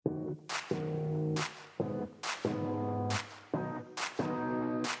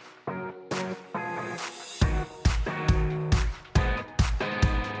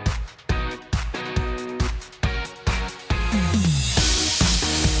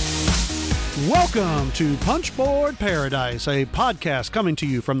Welcome to Punchboard Paradise, a podcast coming to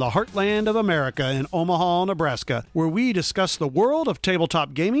you from the heartland of America in Omaha, Nebraska, where we discuss the world of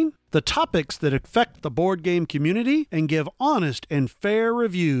tabletop gaming, the topics that affect the board game community, and give honest and fair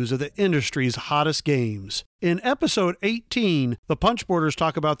reviews of the industry's hottest games. In episode 18, the Punchboarders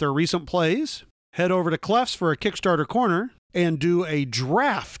talk about their recent plays, head over to Clef's for a Kickstarter corner, and do a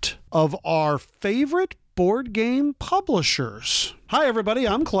draft of our favorite board game publishers. Hi, everybody.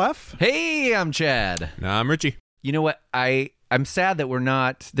 I'm Clef. Hey, I'm Chad. I'm Richie. You know what? I'm sad that we're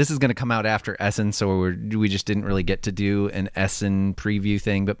not. This is going to come out after Essen, so we just didn't really get to do an Essen preview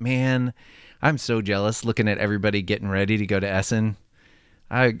thing. But man, I'm so jealous looking at everybody getting ready to go to Essen.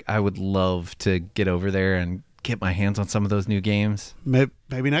 I would love to get over there and get my hands on some of those new games.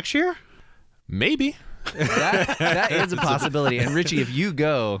 Maybe next year? Maybe. That is a possibility. And Richie, if you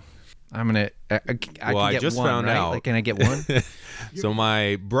go, I'm gonna. I just one, found right? out. Like, can I get one? So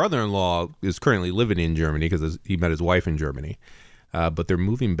my brother-in-law is currently living in Germany because he met his wife in Germany, but they're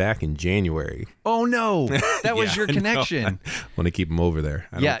moving back in January. Oh no, that was your connection. I want to keep him over there.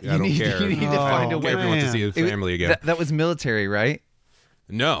 I don't care. You need to find a way. Everyone to see his family again. That was military, right?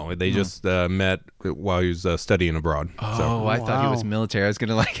 No, they just met while he was studying abroad. Oh, I thought he was military. I was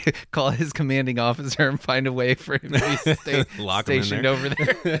going to call his commanding officer and find a way for him to be stationed over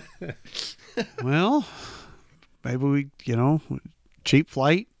there. Well, maybe we, cheap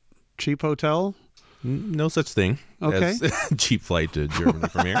flight, cheap hotel. No such thing. Okay. As cheap flight to Germany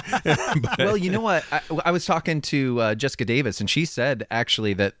from here. Well, you know what? I was talking to Jessica Davis, and she said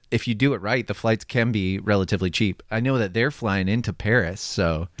actually that if you do it right, the flights can be relatively cheap. I know that they're flying into Paris,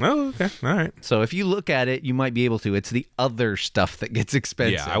 so. Oh, okay. All right. So if you look at it, you might be able to. It's the other stuff that gets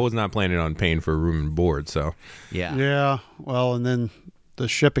expensive. Yeah, I was not planning on paying for room and board, so. Yeah. Yeah. Well, and then the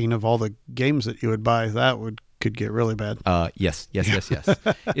shipping of all the games that you would buy, could get really bad. Yes.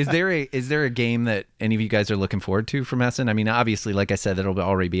 Is there a game that any of you guys are looking forward to from Essen? I mean, obviously, like I said, it'll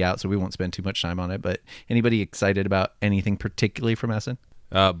already be out, so we won't spend too much time on it. But anybody excited about anything particularly from Essen?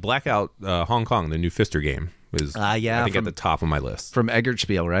 Blackout Hong Kong, the new Pfister game, is I think at the top of my list. From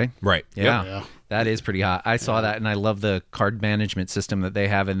Eggertspiel, right? Right. Yeah. Yep. That is pretty hot. I saw that, and I love the card management system that they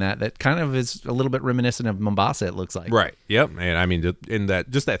have in that. That kind of is a little bit reminiscent of Mombasa, it looks like. Right. Yep. And I mean, in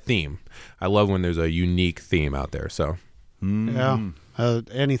that theme, I love when there's a unique theme out there. So. Yeah.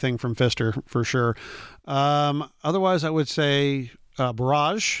 Anything from Pfister for sure. Otherwise, I would say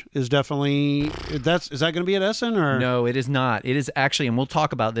Barrage is definitely is that going to be at Essen or no? It is not. It is actually, and we'll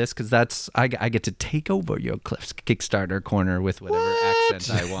talk about this because I get to take over your Cliff's Kickstarter corner with whatever accent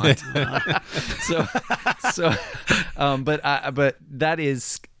I want. But that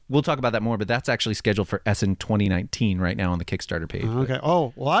is. We'll talk about that more, but that's actually scheduled for Essen 2019 right now on the Kickstarter page. Okay.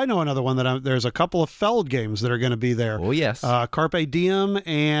 Oh, well, I know another one there's a couple of Feld games that are going to be there. Oh, yes. Carpe Diem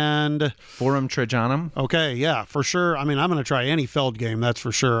and Forum Trajanum. Okay, yeah, for sure. I mean, I'm going to try any Feld game, that's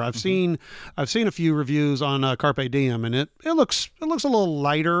for sure. I've seen a few reviews on Carpe Diem, and it looks a little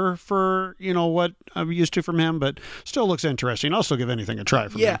lighter for what I'm used to from him, but still looks interesting. I'll still give anything a try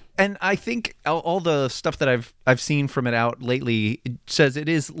from him. Yeah, and I think all the stuff that I've seen from it out lately it says it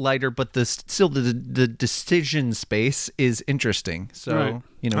is lighter, but still the decision space is interesting. So,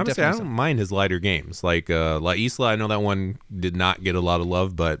 right. Honestly, I don't mind his lighter games. Like La Isla, I know that one did not get a lot of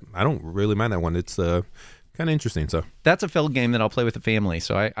love, but I don't really mind that one. It's kind of interesting. So that's a Feld game that I'll play with the family.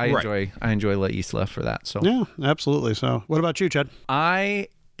 So I enjoy La Isla for that. So yeah, absolutely. So what about you, Chad? I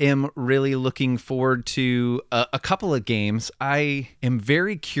am really looking forward to a couple of games. I am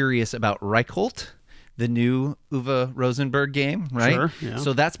very curious about Reichholt, the new Uwe Rosenberg game, right? Sure, yeah.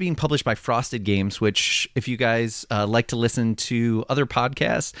 So that's being published by Frosted Games, which if you guys like to listen to other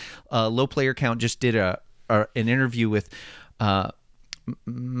podcasts, Low Player Count just did an interview with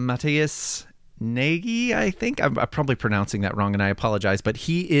Matthias Nagy, I think. I'm probably pronouncing that wrong, and I apologize, but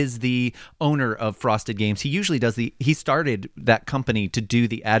he is the owner of Frosted Games. He usually he started that company to do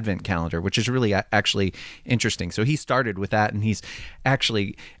the Advent calendar, which is really actually interesting. So he started with that, and he's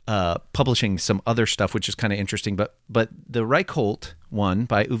actually publishing some other stuff, which is kind of interesting. But the Reichholt one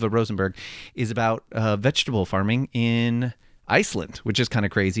by Uwe Rosenberg is about vegetable farming in Iceland, which is kind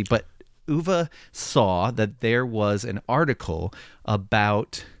of crazy. But Uwe saw that there was an article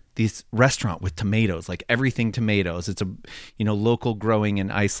about this restaurant with tomatoes, like everything tomatoes. It's a local growing in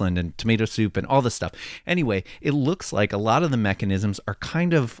Iceland, and tomato soup and all this stuff. Anyway, it looks like a lot of the mechanisms are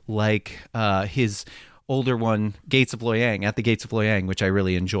kind of like his older one, Gates of Loyang, at the Gates of Loyang, which I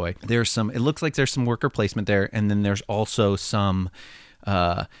really enjoy. It looks like there's some worker placement there, and then there's also some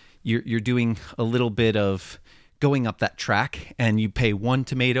you're doing a little bit of going up that track, and you pay 1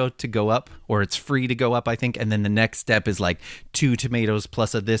 tomato to go up, or it's free to go up, I think. And then the next step is like 2 tomatoes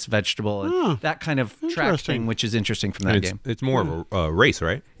plus this vegetable, and that kind of track thing, which is interesting from that And game. it's more of a race,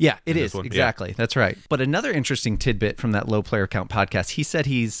 right? Yeah, it In is. this one? Exactly. That's right. But another interesting tidbit from that Low Player Count podcast, he said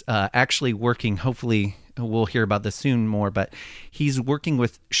he's actually working, hopefully we'll hear about this soon more, but he's working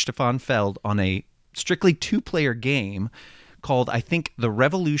with Stefan Feld on a strictly 2-player game called, I think, The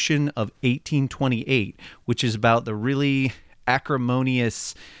Revolution of 1828, which is about the really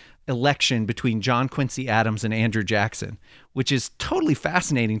acrimonious election between John Quincy Adams and Andrew Jackson, which is totally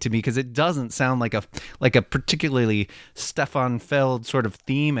fascinating to me because it doesn't sound like a particularly Stefan Feld sort of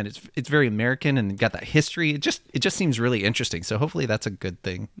theme, and it's very American and got that history. It just seems really interesting. So hopefully that's a good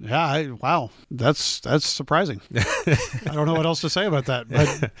thing. Yeah, wow, that's surprising. I don't know what else to say about that,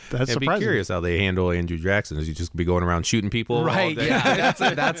 but that's I'd be surprising. curious how they handle Andrew Jackson. Is he just be going around shooting people all Right, day? yeah,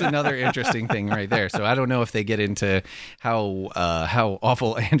 that's another interesting thing right there. So I don't know if they get into how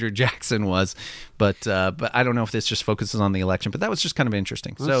awful Andrew Jackson was, but I don't know if this just focuses on the election. But that was just kind of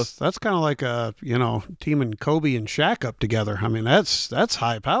interesting. That's kind of like teaming Kobe and Shaq up together. I mean, that's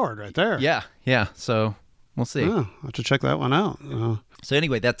high powered right there. Yeah. So we'll see. I'll have to check that one out. So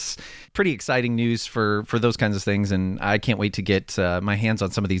anyway, that's pretty exciting news for those kinds of things, and I can't wait to get my hands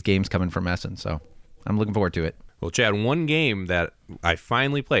on some of these games coming from Essen. So I'm looking forward to it. Well, Chad, one game that I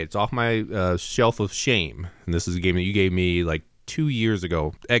finally played, it's off my shelf of shame, and this is a game that you gave me like 2 years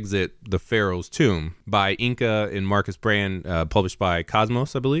ago, Exit the Pharaoh's Tomb by Inca and Marcus Brand, published by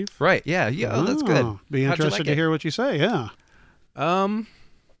Cosmos, I believe. Right, yeah. Oh, that's good. Be How'd you interested like to it? hear what you say, yeah.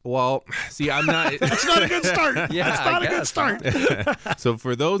 Well, see, I'm not... It's not a good start. Yeah, It's not I a good guess. start. So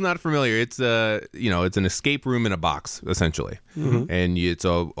for those not familiar, it's it's an escape room in a box, essentially. And it's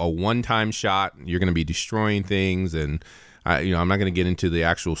a one-time shot. You're going to be destroying things, and I'm not going to get into the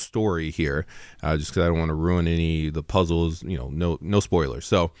actual story here, just because I don't want to ruin any of the puzzles. No spoilers.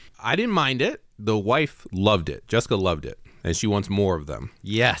 So I didn't mind it. The wife loved it. Jessica loved it, and she wants more of them.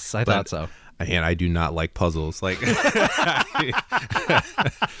 Yes, I thought so. And I do not like puzzles. Like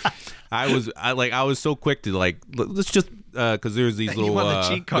I was so quick to let's just because there's these You little want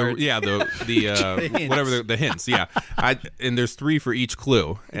the cheat cards. the whatever the hints. Yeah, and there's 3 for each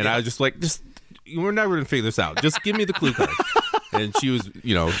clue, and I was just like, we're never gonna figure this out. Just give me the clue card. And she was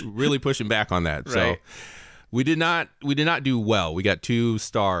really pushing back on that. So Right. we did not do well. We got 2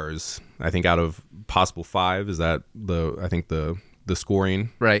 stars, I think, out of possible 5. Is that the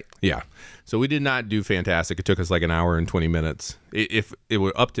scoring? Right. Yeah. So we did not do fantastic. It took us like an hour and 20 minutes. If it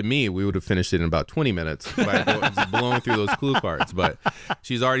were up to me, we would have finished it in about 20 minutes by just blowing through those clue cards. But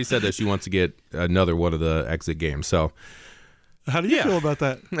she's already said that she wants to get another one of the Exit games. So How do you feel about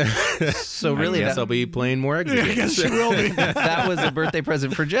that? So I really, guess I'll be playing more Exit I games. guess you will be. that was a birthday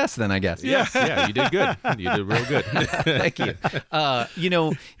present for Jess then, I guess. Yeah, you did good. You did real good. Thank you.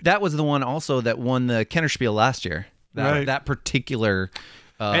 That was the one also that won the Kennerspiel last year. Right. That particular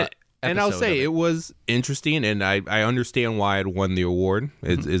And I'll episode say of it. it was interesting, and I understand why it won the award.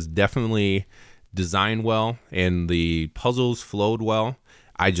 It's definitely designed well, and the puzzles flowed well.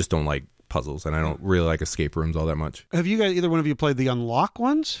 I just don't like puzzles, and I don't really like escape rooms all that much. Have you guys, either one of you, played the Unlock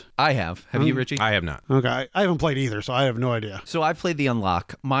ones? I have. Have you, Richie? I have not. Okay, I haven't played either, so I have no idea. So I played the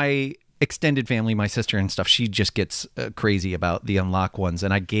Unlock. My extended family, my sister and stuff, she just gets crazy about the Unlock ones,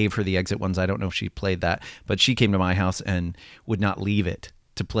 and I gave her the Exit ones. I don't know if she played that, but she came to my house and would not leave it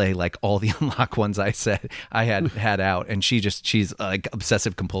to play like all the Unlock ones I said I had out, and she's like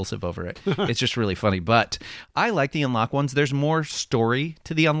obsessive compulsive over it. It's just really funny. But I like the Unlock ones. There's more story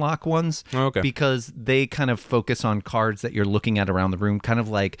to the Unlock ones Okay. because they kind of focus on cards that you're looking at around the room, kind of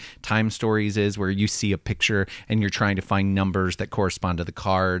like Time Stories is, where you see a picture and you're trying to find numbers that correspond to the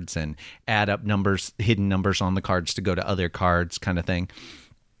cards and add up numbers, hidden numbers on the cards to go to other cards, kind of thing.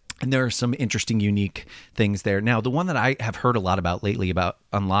 And there are some interesting, unique things there. Now, the one that I have heard a lot about lately about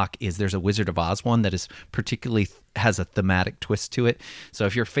Unlock is there's a Wizard of Oz one that is particularly has a thematic twist to it. So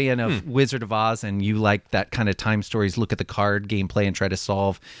if you're a fan of Wizard of Oz and you like that kind of Time Stories, look at the card gameplay and try to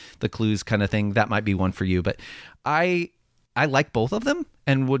solve the clues kind of thing, that might be one for you. But I like both of them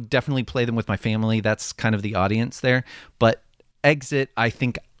and would definitely play them with my family. That's kind of the audience there. But Exit, I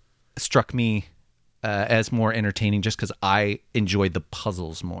think, struck me as more entertaining just because I enjoyed the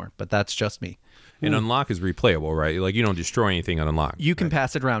puzzles more, but that's just me. And Unlock is replayable, right? Like you don't destroy anything on Unlock. You can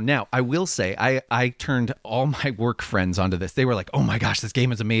pass it around. Now, I will say, I turned all my work friends onto this. They were like, oh my gosh, this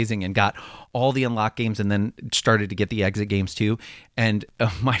game is amazing, and got all the Unlock games and then started to get the Exit games too. And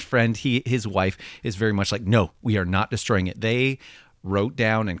my friend, his wife is very much like, no, we are not destroying it. They wrote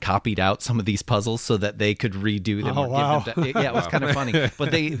down and copied out some of these puzzles so that they could redo them. Oh, wow. Give them yeah, it was kind of funny.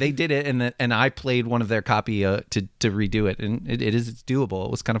 But they did it, and I played one of their copy to redo it, and it's doable.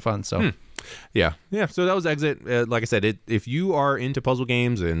 It was kind of fun. So. Yeah. So that was Exit. Like I said, if you are into puzzle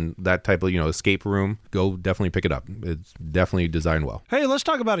games and that type of escape room, go definitely pick it up. It's definitely designed well. Hey, let's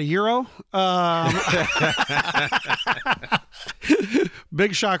talk about a Euro.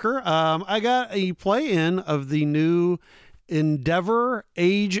 Big shocker. I got a play-in of the new Endeavor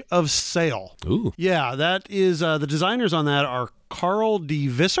Age of Sail. Ooh. Yeah, that is the designers on that are Carl D.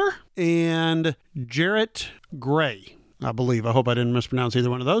 Visser and Jarrett Gray, I believe. I hope I didn't mispronounce either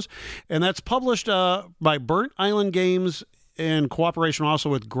one of those. And that's published by Burnt Island Games in cooperation also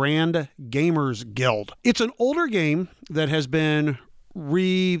with Grand Gamers Guild. It's an older game that has been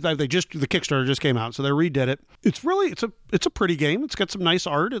the Kickstarter just came out, so they redid it. It's a pretty game. It's got some nice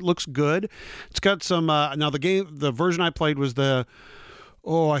art. It looks good. It's got some now the version I played was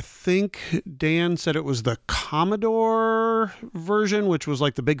I think Dan said it was the Commodore version, which was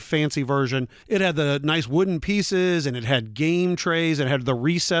like the big fancy version. It had the nice wooden pieces, and it had game trays, and it had the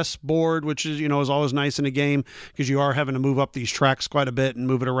recess board, which is always nice in a game because you are having to move up these tracks quite a bit and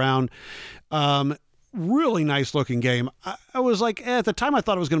move it around. Really nice looking game. I was like, at the time I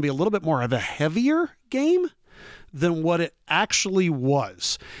thought it was going to be a little bit more of a heavier game than what it actually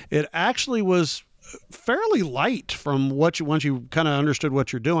was. It actually was fairly light from once you kind of understood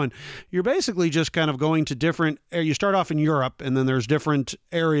what you're doing. You're basically just kind of going to you start off in Europe, and then there's different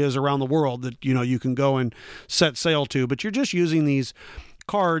areas around the world that you can go and set sail to, but you're just using these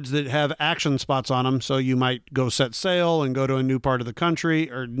cards that have action spots on them. So you might go set sail and go to a new part of the country,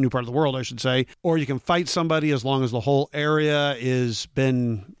 or new part of the world, I should say, or you can fight somebody as long as the whole area is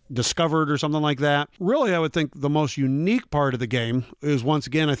been discovered or something like that. Really, I would think the most unique part of the game is, once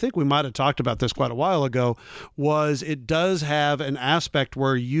again, I think we might have talked about this quite a while ago, was it does have an aspect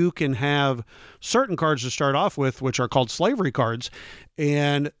where you can have certain cards to start off with, which are called slavery cards,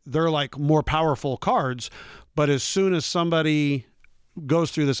 and they're like more powerful cards. But as soon as somebody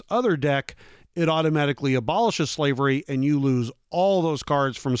goes through this other deck, it automatically abolishes slavery, and you lose all those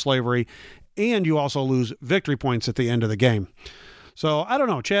cards from slavery, and you also lose victory points at the end of the game. So I don't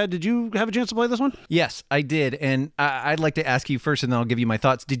know, Chad, did you have a chance to play this one? Yes, I did, and I'd like to ask you first, and then I'll give you my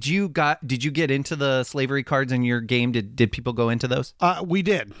thoughts. Did you get into the slavery cards in your game? Did people go into those? We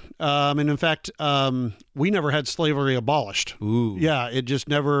did, and in fact, we never had slavery abolished. Ooh, yeah, it just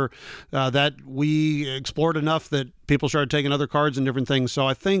never. That we explored enough that people started taking other cards and different things. So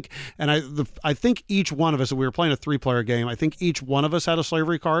I think, I think each one of us, we were playing a 3-player game, I think each one of us had a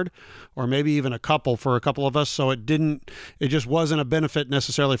slavery card, or maybe even a couple for a couple of us. So it just wasn't a benefit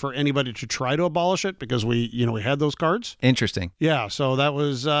necessarily for anybody to try to abolish it, because we had those cards. Interesting. Yeah. So that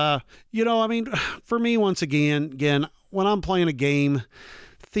was, for me, once again, when I'm playing a game,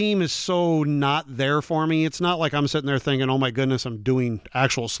 theme is so not there for me. It's not like I'm sitting there thinking, oh my goodness, I'm doing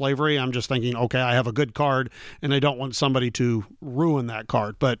actual slavery. I'm just thinking, okay, I have a good card and I don't want somebody to ruin that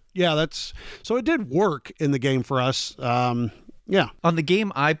card. But yeah, so it did work in the game for us. Yeah. On the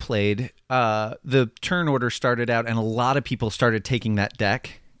game I played, the turn order started out, and a lot of people started taking that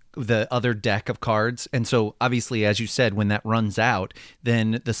deck, the other deck of cards. And so obviously, as you said, when that runs out,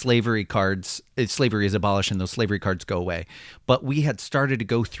 then the slavery is abolished and those slavery cards go away. But we had started to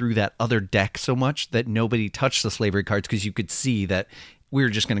go through that other deck so much that nobody touched the slavery cards, because you could see that we were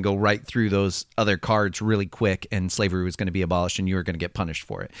just going to go right through those other cards really quick, and slavery was going to be abolished, and you were going to get punished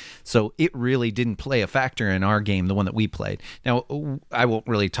for it. So it really didn't play a factor in our game, the one that we played. Now, I won't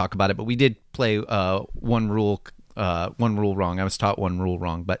really talk about it, but we did play one rule wrong. I was taught one rule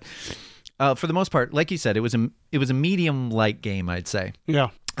wrong, but for the most part, like you said, it was a medium light game, I'd say.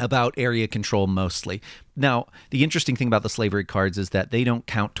 Yeah. About area control mostly. Now, the interesting thing about the slavery cards is that they don't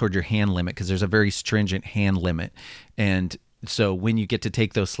count toward your hand limit, because there's a very stringent hand limit. And so when you get to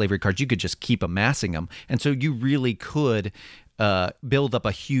take those slavery cards, you could just keep amassing them. And so you really could build up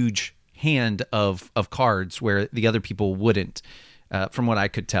a huge hand of cards where the other people wouldn't, from what I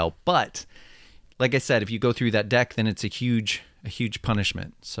could tell. But like I said, if you go through that deck, then it's a huge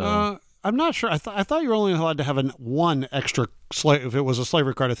punishment. So I'm not sure. I thought you were only allowed to have one extra slave. If it was a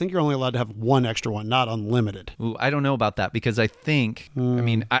slavery card, I think you're only allowed to have one extra one, not unlimited. Ooh, I don't know about that, because I think,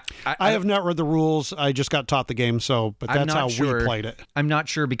 I have not read the rules. I just got taught the game, but that's how we played it. I'm not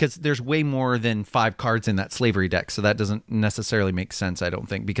sure, because there's way more than 5 cards in that slavery deck, so that doesn't necessarily make sense, I don't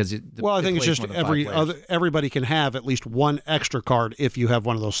think, because I think it's just everybody can have at least one extra card if you have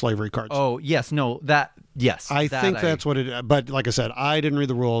one of those slavery cards. Oh, yes. No, yes. I think that's what it is. But like I said, I didn't read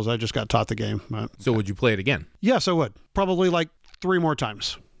the rules. I just got taught the game. So would you play it again? Yes, I would. Probably like 3 more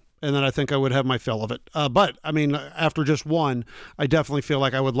times. and then I think I would have my fill of it. But I mean, after just one, I definitely feel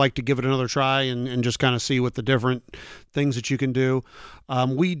like I would like to give it another try and just kind of see what the different things that you can do.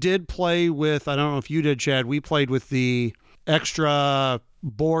 We did play with, I don't know if you did, Chad, we played with the extra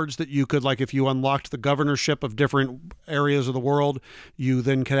boards that you could, like, if you unlocked the governorship of different areas of the world, you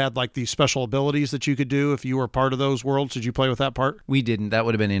then could add like these special abilities that you could do if you were part of those worlds. Did you play with that part? We didn't. That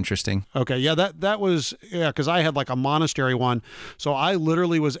would have been interesting. Okay, yeah, that was, yeah, because I had like a monastery one, so I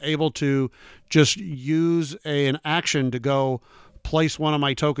literally was able to just use an action to go place one of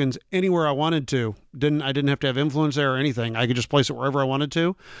my tokens anywhere I wanted to. I didn't have to have influence there or anything. I could just place it wherever I wanted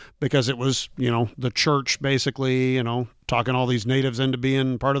to, because it was, the church basically, talking all these natives into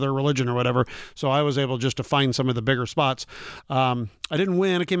being part of their religion or whatever. So I was able just to find some of the bigger spots. I didn't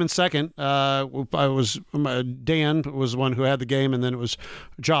win. I came in second. Dan was the one who had the game, and then it was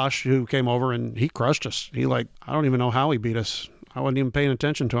Josh who came over and he crushed us. I don't even know how he beat us. I wasn't even paying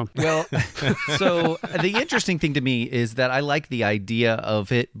attention to him. Well, so the interesting thing to me is that I like the idea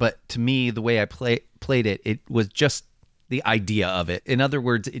of it, but to me, the way I played it, it was just the idea of it. In other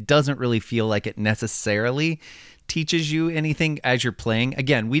words, it doesn't really feel like it necessarily teaches you anything as you're playing.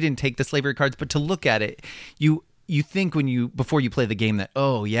 Again, we didn't take the slavery cards, but to look at it, you think before you play the game that,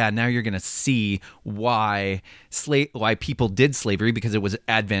 oh yeah, now you're going to see why people did slavery, because it was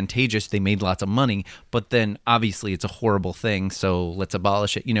advantageous. They made lots of money, but then obviously it's a horrible thing. So let's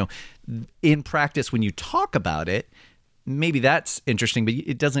abolish it. In practice, when you talk about it, maybe that's interesting, but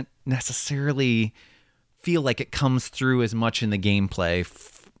it doesn't necessarily feel like it comes through as much in the gameplay,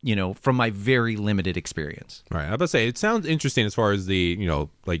 from my very limited experience. Right. I was about to say, it sounds interesting as far as the,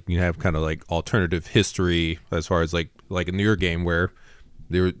 like you have kind of like alternative history as far as like in your game where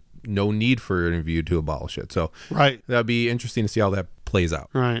there was no need for an interview to abolish it. So right. That'd be interesting to see how that plays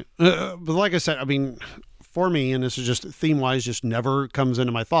out. Right. But like I said, I mean, for me, and this is just theme-wise, just never comes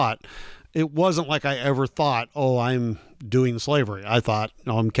into my thought. It wasn't like I ever thought, oh, I'm doing slavery. I thought,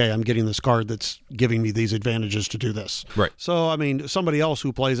 oh, okay, I'm getting this card that's giving me these advantages to do this. Right. So, I mean, somebody else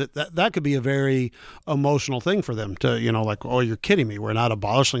who plays it, that could be a very emotional thing for them to, like, oh, you're kidding me. We're not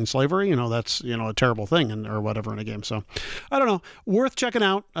abolishing slavery. That's, a terrible thing or whatever in a game. So, I don't know. Worth checking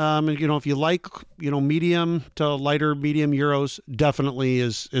out. If you like, medium to lighter medium Euros, definitely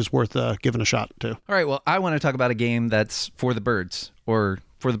is worth giving a shot to. All right. Well, I want to talk about a game that's for the birds, or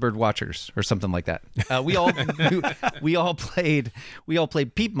for the bird watchers, or something like that. We all played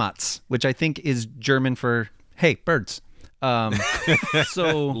Piepmatz, which I think is German for "Hey, birds." So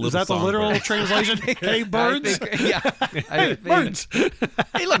is that the literal translation? Hey, birds. Hey, birds.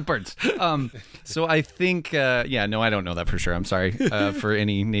 Hey, look, birds. So I think, I don't know that for sure. I'm sorry for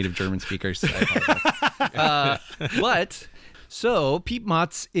any native German speakers. I apologize. So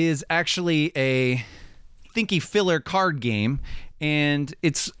Piepmatz is actually a thinky filler card game. And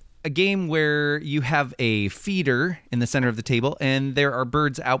it's a game where you have a feeder in the center of the table, and there are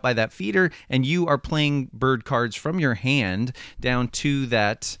birds out by that feeder, and you are playing bird cards from your hand down to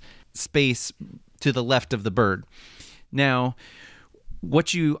that space to the left of the bird. Now,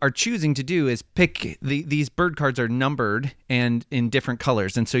 what you are choosing to do is pick these bird cards are numbered and in different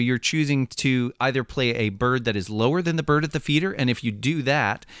colors. And so you're choosing to either play a bird that is lower than the bird at the feeder. And if you do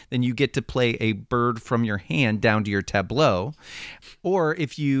that, then you get to play a bird from your hand down to your tableau. Or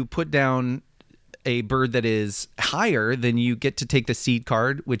if you put down a bird that is higher, then you get to take the seed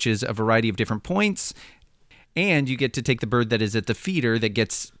card, which is a variety of different points. And you get to take the bird that is at the feeder that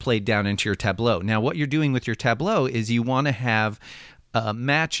gets played down into your tableau. Now, what you're doing with your tableau is you want to have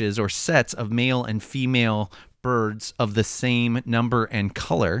matches or sets of male and female birds of the same number and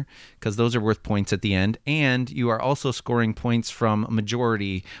color, because those are worth points at the end. And you are also scoring points from a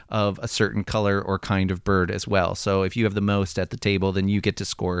majority of a certain color or kind of bird as well. So if you have the most at the table, then you get to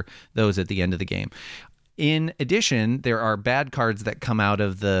score those at the end of the game. In addition, there are bad cards that come out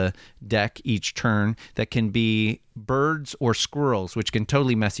of the deck each turn that can be birds or squirrels, which can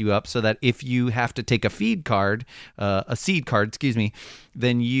totally mess you up, so that if you have to take a seed card,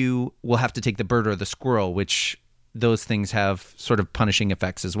 then you will have to take the bird or the squirrel, which those things have sort of punishing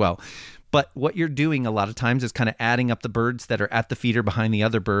effects as well. But what you're doing a lot of times is kind of adding up the birds that are at the feeder behind the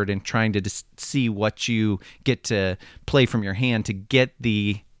other bird and trying to see what you get to play from your hand to get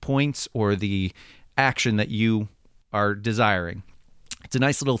the points or the action that you are desiring. It's a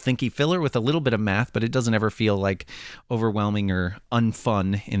nice little thinky filler with a little bit of math, but it doesn't ever feel like overwhelming or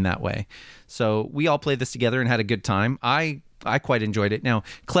unfun in that way. So we all played this together and had a good time. I quite enjoyed it. Now,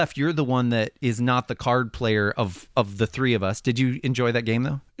 Clef, you're the one that is not the card player of the three of us. Did you enjoy that game,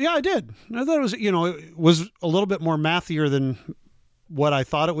 though? Yeah, I did. I thought it was, it was a little bit more mathier than what I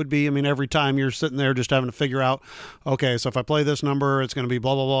thought it would be. I mean, every time you're sitting there just having to figure out, okay, so if I play this number, it's going to be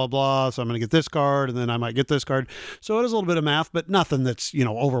blah, blah, blah, blah. So I'm going to get this card, and then I might get this card. So it is a little bit of math, but nothing that's,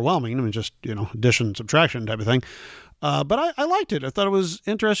 overwhelming. I mean, just, addition, subtraction type of thing. But I liked it. I thought it was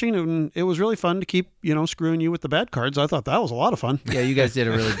interesting, and it was really fun to keep, screwing you with the bad cards. I thought that was a lot of fun. Yeah, you guys did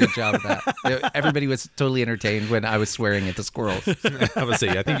a really good job of that. Everybody was totally entertained when I was swearing at the squirrels. I would say,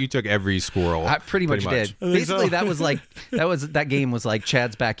 I think you took every squirrel. I pretty much did. Basically, so. that game was like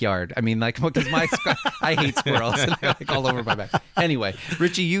Chad's backyard. I mean, like, because I hate squirrels, and they're like all over my back. Anyway,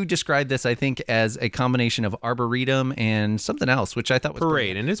 Richie, you described this, I think, as a combination of Arboretum and something else, which I thought was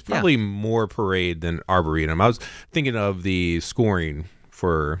Parade, and it's probably more Parade than Arboretum. I was thinking of the scoring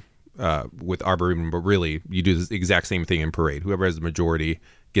for with Arboretum, but really you do the exact same thing in Parade. Whoever has the majority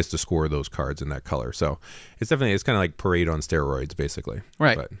gets to score those cards in that color. So it's kind of like Parade on steroids, basically.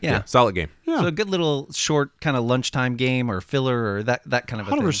 Right. But, yeah. Solid game. Yeah. So a good little short kind of lunchtime game or filler or that kind of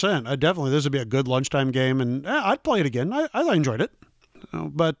a 100%. thing. Definitely. This would be a good lunchtime game, and I'd play it again. I enjoyed it.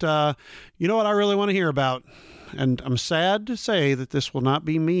 But you know what I really want to hear about? And I'm sad to say that this will not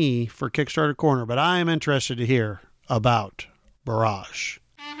be me for Kickstarter Corner, but I am interested to hear about Barrage.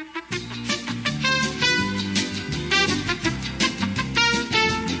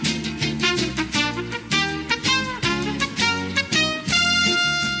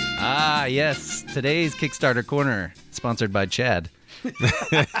 Ah, yes. Today's Kickstarter Corner, sponsored by Chad.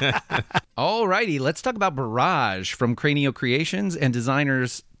 All righty, let's talk about Barrage from Cranio Creations and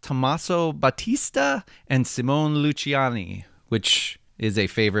designers Tommaso Battista and Simone Luciani, which is a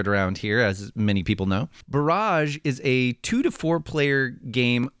favorite around here, as many people know. Barrage is a 2 to 4 player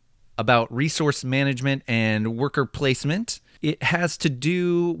game about resource management and worker placement. It has to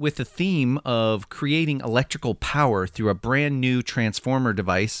do with the theme of creating electrical power through a brand new transformer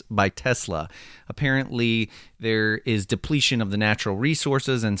device by Tesla. Apparently, there is depletion of the natural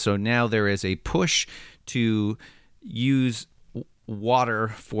resources, and so now there is a push to use water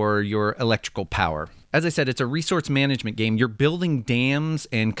for your electrical power. As I said, it's a resource management game. You're building dams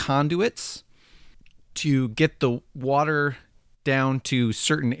and conduits to get the water down to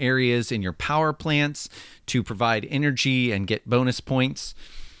certain areas in your power plants to provide energy and get bonus points.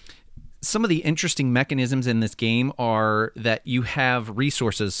 Some of the interesting mechanisms in this game are that you have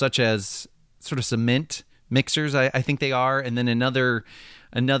resources such as sort of cement mixers, I think they are, and then another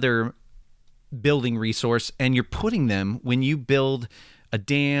building resource, and you're putting them when you build a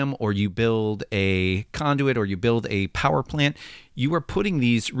dam or you build a conduit or you build a power plant, you are putting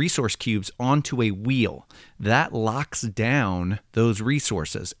these resource cubes onto a wheel that locks down those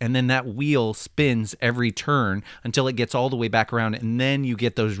resources, and then that wheel spins every turn until it gets all the way back around, and then you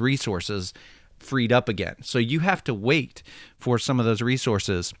get those resources freed up again. So you have to wait for some of those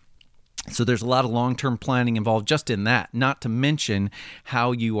resources. So there's a lot of long-term planning involved just in that, not to mention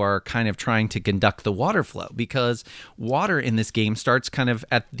how you are kind of trying to conduct the water flow, because water in this game starts kind of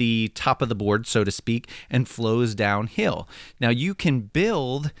at the top of the board, so to speak, and flows downhill. Now, you can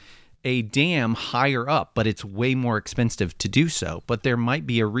build a dam higher up, but it's way more expensive to do so. But there might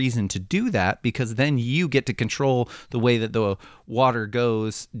be a reason to do that, because then you get to control the way that the water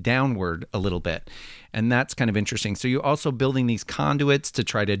goes downward a little bit. And that's kind of interesting. So you're also building these conduits to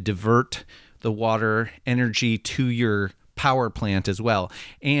try to divert the water energy to your power plant as well.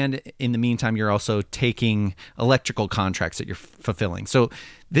 And in the meantime, you're also taking electrical contracts that you're fulfilling. So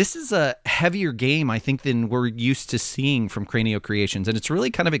this is a heavier game, I think, than we're used to seeing from Cranio Creations. And it's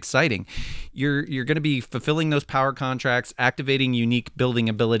really kind of exciting. You're going to be fulfilling those power contracts, activating unique building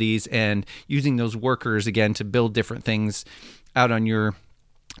abilities, and using those workers again to build different things out on your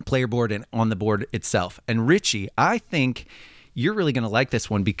player board and on the board itself. And Richie, I think you're really going to like this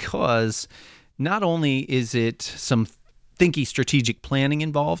one, because not only is it some thinky strategic planning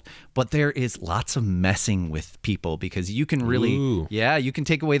involved, but there is lots of messing with people, because you can really, you can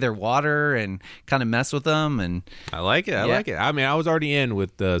take away their water and kind of mess with them. And I like it. I like it. I mean, I was already in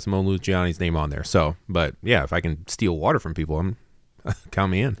with Simone Luciani's name on there. So, but yeah, if I can steal water from people,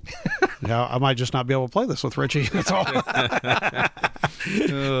 count me in. Yeah, I might just not be able to play this with Richie. That's all.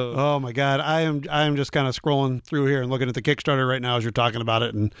 Oh my God, I am just kind of scrolling through here and looking at the Kickstarter right now as you're talking about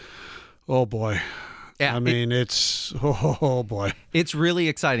it, and oh boy, yeah. I mean, it's oh boy, it's really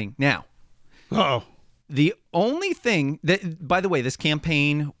exciting. Now, the only thing that, by the way, this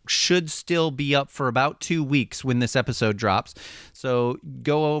campaign should still be up for about 2 weeks when this episode drops. So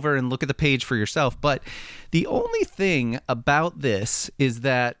go over and look at the page for yourself. But the only thing about this is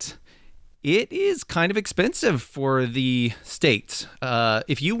that it is kind of expensive for the States.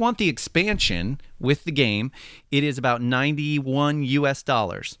 If you want the expansion with the game, it is about $91 US.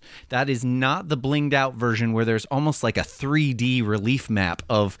 That is not the blinged out version where there's almost like a 3D relief map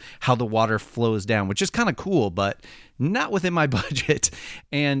of how the water flows down, which is kind of cool, but not within my budget.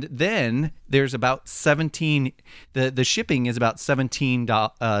 And then there's about 17, the shipping is about 17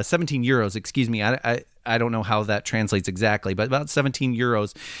 euros, excuse me. I don't know how that translates exactly, but about 17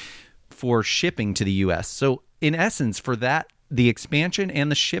 euros for shipping to the US. So in essence, for that, the expansion and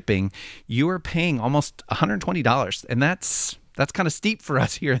the shipping, you are paying almost $120. And that's kind of steep for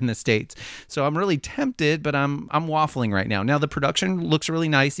us here in the States. So I'm really tempted, but I'm waffling right now. Now the production looks really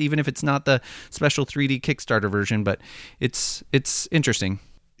nice, even if it's not the special 3D Kickstarter version, but it's interesting.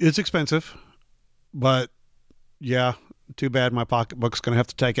 It's expensive, but yeah, too bad my pocketbook's going to have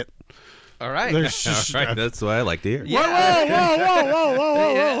to take it. All right. Just, All right, that's what I like to hear. Yeah.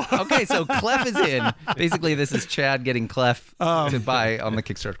 Whoa. Yeah. Okay, so Clef is in. Basically, this is Chad getting Clef to buy on the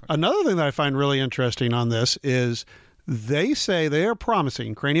Kickstarter. Another thing that I find really interesting on this is they say they are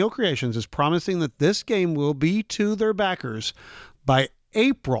promising, Cranio Creations is promising that this game will be to their backers by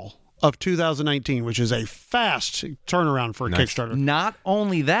April of 2019, which is a fast turnaround for a Kickstarter. Not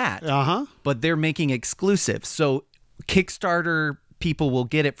only that, but they're making exclusive. So Kickstarter people will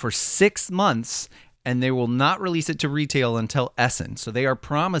get it for 6 months, and they will not release it to retail until Essen. So they are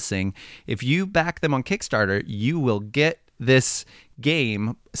promising if you back them on Kickstarter, you will get this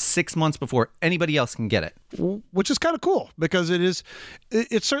game 6 months before anybody else can get it. Which is kind of cool because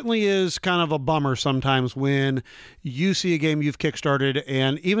it certainly is kind of a bummer sometimes when you see a game you've kickstarted,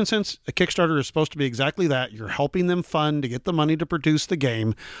 and even since a Kickstarter is supposed to be exactly that, you're helping them fund to get the money to produce the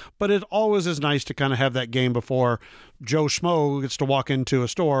game, but it always is nice to kind of have that game before Joe Schmo gets to walk into a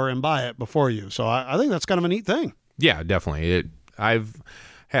store and buy it before you. So I think that's kind of a neat thing. Yeah, definitely. I've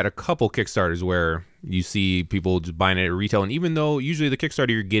had a couple Kickstarters where you see people just buying it at retail, and even though usually the Kickstarter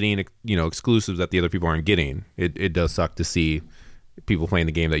you're getting, exclusives that the other people aren't getting, it does suck to see people playing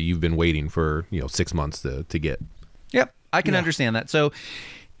the game that you've been waiting for 6 months to get. Yep, I can understand that. So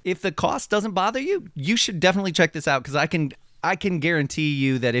if the cost doesn't bother you, you should definitely check this out because I can guarantee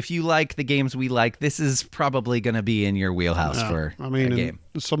you that if you like the games we like, this is probably going to be in your wheelhouse for a game.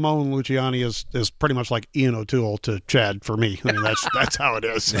 Simone Luciani is pretty much like Ian O'Toole to Chad for me. I mean, that's how it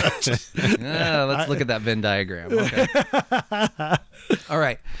is. Let's look at that Venn diagram. Okay. All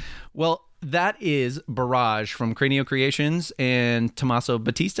right. Well, that is Barrage from Cranio Creations and Tommaso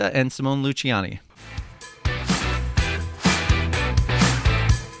Battista and Simone Luciani.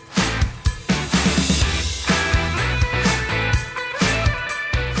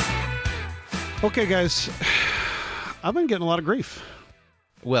 Okay, guys, I've been getting a lot of grief.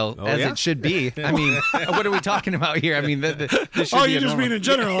 Well, it should be. I mean, what are we talking about here? I mean, this should be you just mean in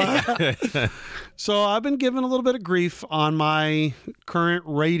general. Huh? So I've been given a little bit of grief on my current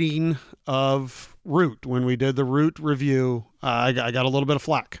rating of Root. When we did the Root review, I got a little bit of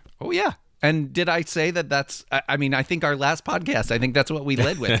flack. Oh, yeah. And did I say that's, I mean, I think our last podcast, I think that's what we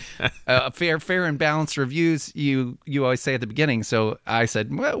led with. Fair and balanced reviews, you always say at the beginning. So I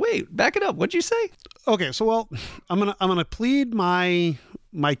said, well, wait, back it up. What'd you say? Okay, so I'm gonna plead my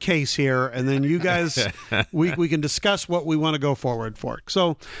case here, and then you guys, we can discuss what we want to go forward for.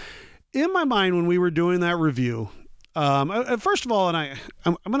 So in my mind, when we were doing that review, first of all, and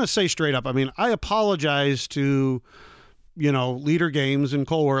I'm going to say straight up, I mean, I apologize to Leader Games and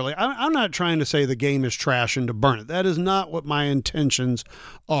Cole Wehrle. I'm not trying to say the game is trash and to burn it. That is not what my intentions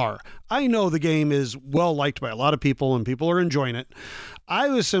are. I know the game is well liked by a lot of people and people are enjoying it. I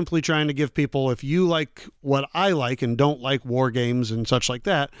was simply trying to give people, if you like what I like and don't like war games and such like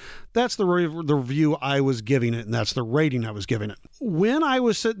that, that's the review I was giving it, and that's the rating I was giving it. When I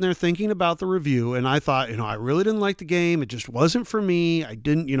was sitting there thinking about the review, and I thought, I really didn't like the game. It just wasn't for me.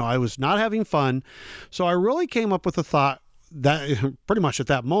 I was not having fun. So I really came up with a thought that pretty much at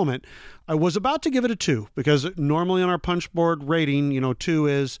that moment, I was about to give it a 2, because normally on our punch board rating, 2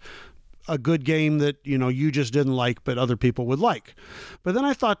 is a good game that, you just didn't like, but other people would like. But then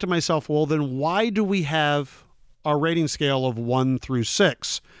I thought to myself, well, then why do we have our rating scale of 1 through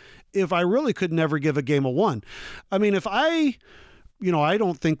 6 if I really could never give a game a 1? I mean, if I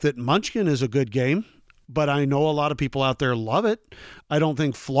don't think that Munchkin is a good game, but I know a lot of people out there love it. I don't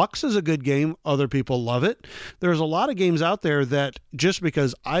think Flux is a good game. Other people love it. There's a lot of games out there that just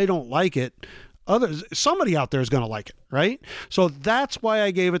because I don't like it, somebody out there is going to like it, right? So that's why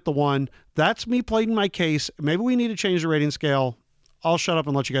I gave it the 1. That's me pleading my case. Maybe we need to change the rating scale. I'll shut up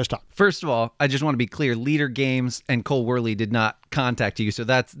and let you guys talk. First of all, I just want to be clear. Leader Games and Cole Worley did not contact you, so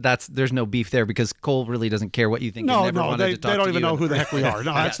that's there's no beef there because Cole really doesn't care what you think. No, and never wanted they to talk don't to even you know who the heck we are.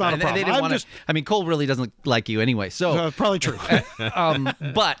 No, that's not a And problem. they didn't want to. Cole really doesn't like you anyway. So probably true.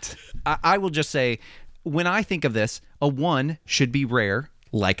 but I will just say, when I think of this, a 1 should be rare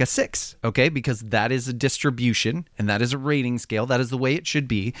like a 6, okay? Because that is a distribution and that is a rating scale. That is the way it should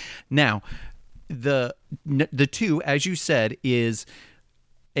be. Now, the 2, as you said, is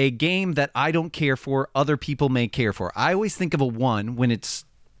a game that I don't care for, other people may care for. I always think of a 1 when it's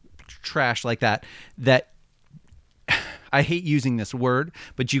trash like that I hate using this word,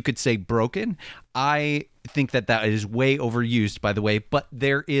 but you could say broken. I think that is way overused, by the way, but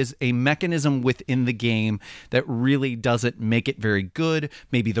there is a mechanism within the game that really doesn't make it very good.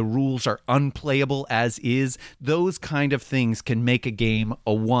 Maybe the rules are unplayable as is. Those kind of things can make a game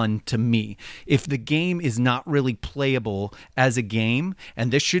a 1 to me. If the game is not really playable as a game,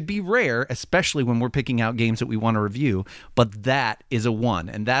 and this should be rare, especially when we're picking out games that we want to review, but that is a 1,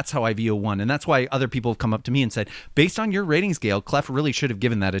 and that's how I view a 1. And that's why other people have come up to me and said, based on your rating scale, Clef really should have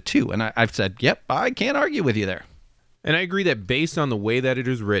given that a 2. And I've said, yep, I can't argue with you there. And I agree that based on the way that it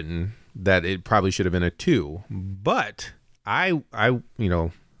is written, that it probably should have been a 2. But I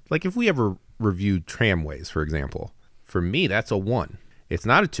like if we ever reviewed Tramways, for example, for me, that's a 1. It's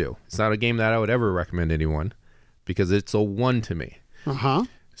not a 2. It's not a game that I would ever recommend anyone because it's a 1 to me. Uh-huh.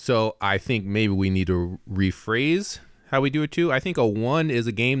 So I think maybe we need to rephrase how we do it too. I think a 1 is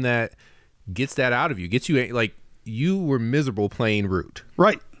a game that gets that out of you, gets you, like, you were miserable playing Root.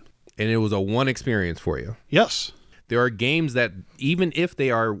 Right. And it was a 1 experience for you. Yes. There are games that, even if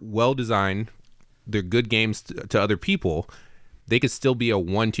they are well designed, they're good games to other people, they could still be a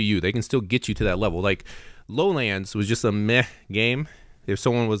 1 to you. They can still get you to that level. Like Lowlands was just a meh game. If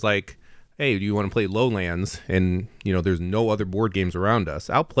someone was like, hey, do you want to play Lowlands? And, there's no other board games around us,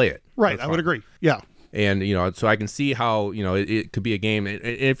 I'll play it. Right. I would agree. Yeah. And, so I can see how, it could be a game. And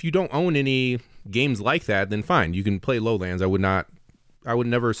if you don't own any games like that, then fine, you can play Lowlands. I would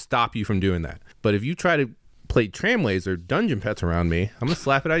never stop you from doing that. But if you try to play Tramways or Dungeon Pets around me, I'm going to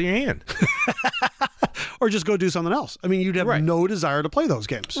slap it out of your hand. Or just go do something else. I mean, you'd have no desire to play those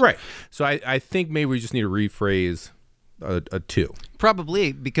games. Right. So I think maybe we just need to rephrase a 2.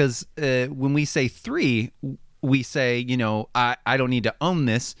 Probably because when we say 3, we say, I don't need to own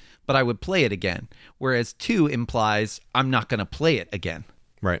this, but I would play it again. Whereas 2 implies I'm not going to play it again.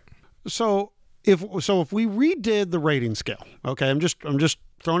 Right. So if we redid the rating scale, okay, I'm just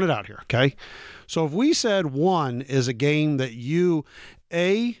throwing it out here, okay? So if we said 1 is a game that you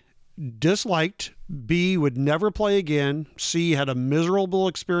A, disliked, B, would never play again, C, had a miserable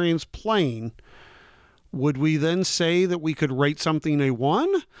experience playing, would we then say that we could rate something a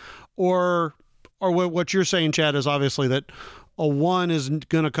 1? Or what you're saying, Chad, is obviously that a 1 is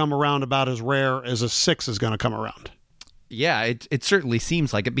going to come around about as rare as a 6 is going to come around. Yeah, it certainly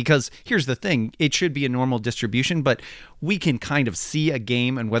seems like it, because here's the thing. It should be a normal distribution, but we can kind of see a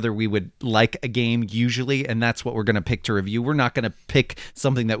game and whether we would like a game usually, and that's what we're going to pick to review. We're not going to pick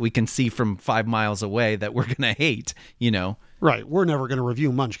something that we can see from 5 miles away that we're going to hate, Right. We're never going to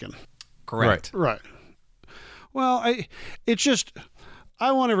review Munchkin. Correct. Right. Well, I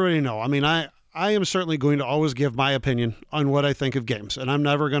want everybody to know. I mean, I am certainly going to always give my opinion on what I think of games, and I'm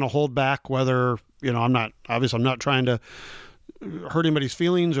never going to hold back whether, I'm not trying to hurt anybody's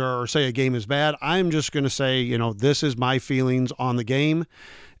feelings or say a game is bad. I'm just going to say, this is my feelings on the game.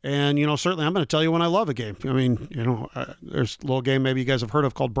 And, certainly I'm going to tell you when I love a game. I mean, there's a little game maybe you guys have heard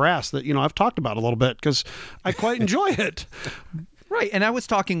of called Brass that, I've talked about a little bit because I quite enjoy it. Right. And I was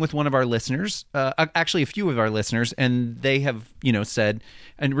talking with one of our listeners, actually a few of our listeners, and they have, said,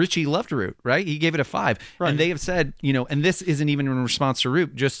 and Richie loved Root, right? He gave it a 5. Right. And they have said, and this isn't even in response to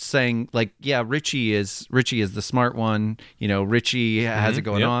Root, just saying like, yeah, Richie is the smart one. Richie has it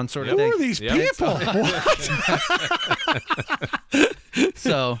going on sort of thing. Who are these people?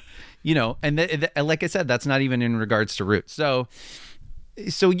 So, and like I said, that's not even in regards to Root. So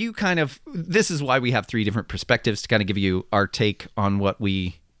you this is why we have 3 different perspectives to kind of give you our take on what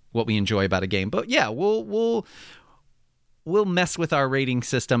we enjoy about a game. But yeah, we'll mess with our rating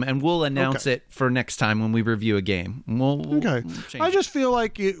system and we'll announce it for next time when we review a game. We'll I just feel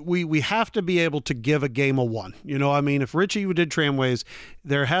like we have to be able to give a game a 1. I mean, if Richie did Tramways,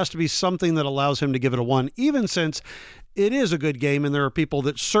 there has to be something that allows him to give it a 1, even since it is a good game and there are people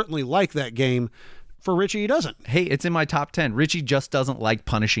that certainly like that game. For Richie, he doesn't. Hey, it's in my top 10. Richie just doesn't like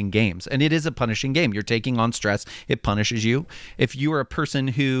punishing games. And it is a punishing game. You're taking on stress. It punishes you. If you are a person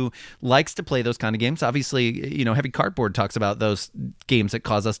who likes to play those kind of games, obviously, Heavy Cardboard talks about those games that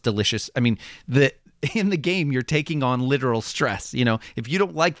cause us delicious. I mean, in the game, you're taking on literal stress. You know, if you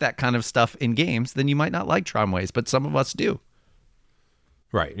don't like that kind of stuff in games, then you might not like Tramways, but some of us do.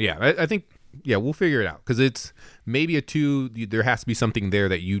 Right. Yeah. I think, we'll figure it out because it's maybe a 2. There has to be something there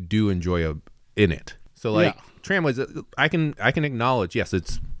that you do enjoy in it. So like Tramways, I can acknowledge, yes,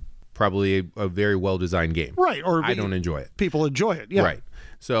 it's probably a very well-designed game. Right. Or I don't enjoy it. People enjoy it. Yeah. Right.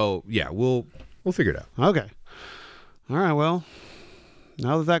 So we'll figure it out. Okay. All right. Well,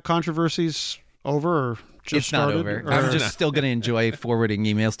 now that controversy's over or just It's not started, over. or- I'm just still going to enjoy forwarding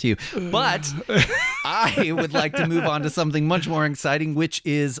emails to you. But I would like to move on to something much more exciting, which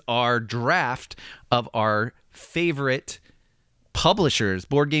is our draft of our favorite publishers,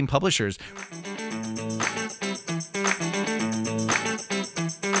 board game publishers.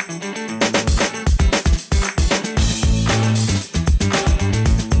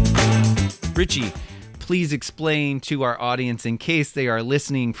 Richie, please explain to our audience, in case they are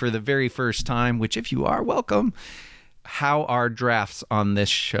listening for the very first time, which if you are, welcome, how our drafts on this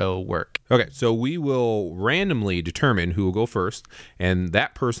show work. Okay, so we will randomly determine who will go first, and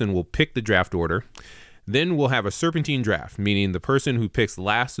that person will pick the draft order. Then we'll have a serpentine draft, meaning the person who picks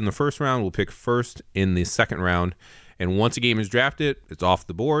last in the first round will pick first in the second round. And once a game is drafted, it's off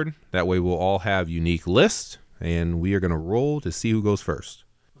the board. That way we'll all have unique lists, and we are going to roll to see who goes first.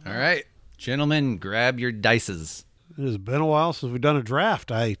 All right, gentlemen, grab your dices. It has been a while since we've done a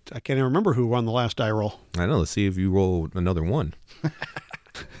draft. I can't even remember who won the last die roll. I know, let's see if you roll another 1. All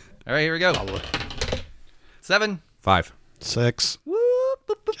right, here we go. 7. 5. 6.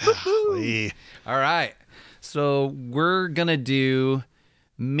 Golly. All right. So we're going to do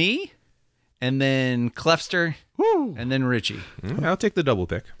me and then Clefster Woo. and then Richie. I'll take the double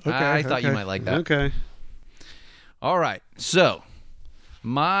pick. I thought you might like that. Okay. All right. So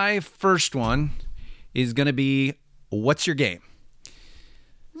my first one is going to be, what's your game?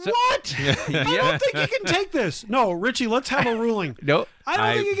 What? I don't think you can take this. No, Richie, let's have a ruling. Nope. I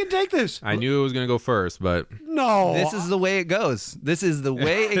don't think you can take this. I knew it was going to go first, but No. This is the way it goes. This is the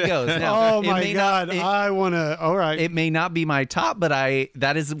way it goes. Now, Oh it my may God. Not, I want to. All right. it may not be my top, but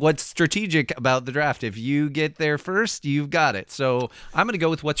that is what's strategic about the draft. If you get there first, you've got it. So I'm going to go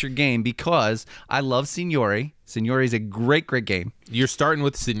with what's your game because I love Signori. Signori is a great, great game. you're starting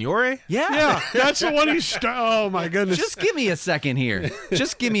with Signore? yeah, that's the one oh my goodness. Just give me a second here.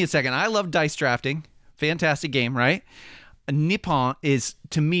 Just give me a second. I love dice drafting. Fantastic game, right? Nippon is,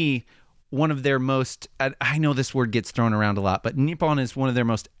 to me, one of their most, I know this word gets thrown around a lot, but Nippon is one of their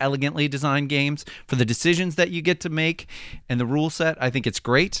most elegantly designed games for the decisions that you get to make and the rule set. I think it's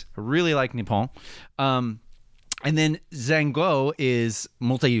great. I really like Nippon. And then Zango is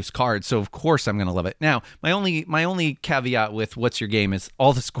multi-use cards, so of course I'm going to love it. Now, my only caveat with what's your game is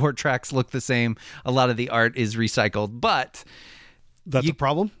all the score tracks look the same. A lot of the art is recycled, but That's a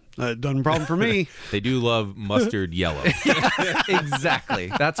problem. Doesn't a problem for me. They do love mustard yellow.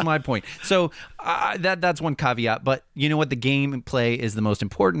 exactly. That's my point. So that's one caveat. But you know what? The gameplay is the most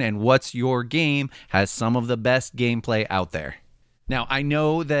important, and what's your game has some of the best gameplay out there. Now, I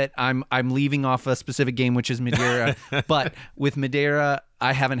know that I'm leaving off a specific game, which is Madeira, but with Madeira,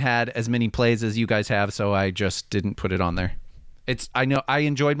 I haven't had as many plays as you guys have, so I just didn't put it on there. I know I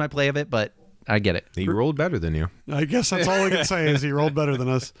enjoyed my play of it, but I get it. He rolled better than you. I guess that's all I can say is he rolled better than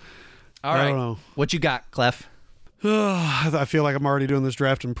us. All I right. don't know. What you got, Clef? I feel like I'm already doing this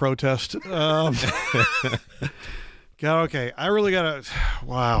draft in protest. God, okay. I really got to.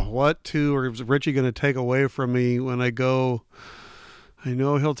 Wow. What two is Richie going to take away from me when I go? I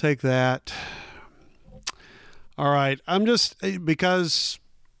know he'll take that. All right. I'm just, because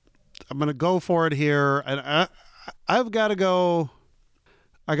I'm going to go for it here. And I've got to go.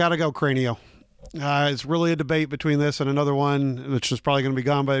 I got to go Cranio. It's really a debate between this and another one, which is probably going to be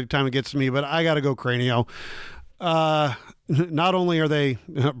gone by the time it gets to me, but I got to go Cranio. Not only are they,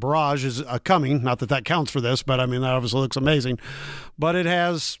 Barrage is coming, not that that counts for this, but I mean, that obviously looks amazing, but it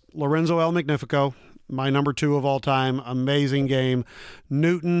has Lorenzo El Magnifico, my number 2 of all time, amazing game.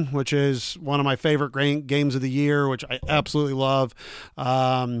 Newton, which is one of my favorite games of the year, which I absolutely love.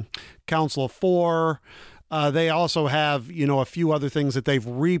 Council of 4. They also have, a few other things that they've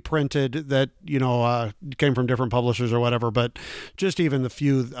reprinted that, came from different publishers or whatever, but just even the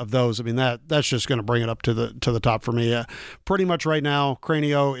few of those, I mean, that's just going to bring it up to the top for me. Pretty much right now,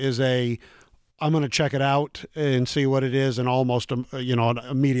 Cranio is I'm going to check it out and see what it is, and almost, an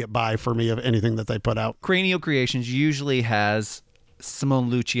immediate buy for me of anything that they put out. Cranio Creations usually has Simone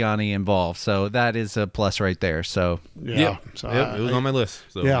Luciani involved, so that is a plus right there. So Yeah. It was on my list.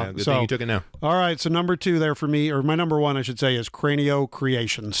 So yeah, good thing you took it now. All right, so number 2 there for me, or my number 1, I should say, is Cranio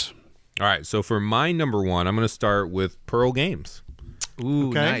Creations. All right, so for my number 1, I'm going to start with Pearl Games. ooh,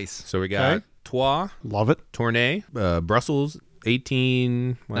 Okay. nice. So we got Trois, Love it. Tournai, Brussels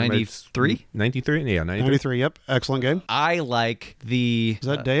 93? 93? Yeah, 93. 93, yep. Excellent game. I like the Is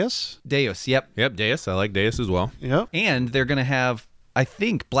that Deus? Deus. Yep. Yep, Deus. I like Deus as well. Yep. And they're going to have, I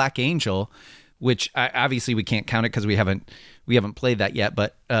think, Black Angel, which obviously we can't count it because we haven't played that yet.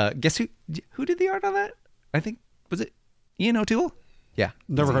 But guess who did the art on that? I think, was it Ian O'Toole? Yeah.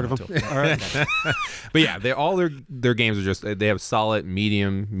 Never heard of him. All right. But yeah, all their games are just, they have solid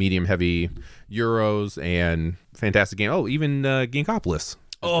medium heavy Euros and fantastic game. Oh, even Ginkopolis.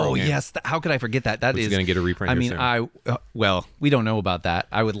 Oh yes, how could I forget that? That Which is going to get a reprint. I mean, soon. Well, we don't know about that.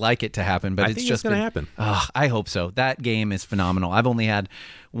 I would like it to happen, but I it's think just going to happen. I hope so. That game is phenomenal. I've only had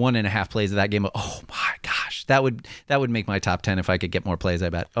 1.5 plays of that game, but oh my gosh, that would make my top 10 if I could get more plays. I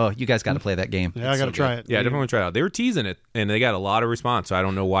bet. Oh, you guys got to play that game. Yeah, I got to try it. Yeah, I definitely want to try it out. They were teasing it, and they got a lot of response. So I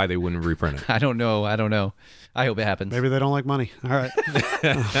don't know why they wouldn't reprint it. I don't know. I hope it happens. Maybe they don't like money. All right.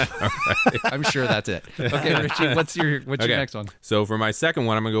 I'm sure that's it. Okay, Richie, what's your next one? So for my second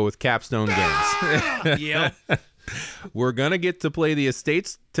one, I'm going to go with Capstone Games. Yep. We're going to get to play the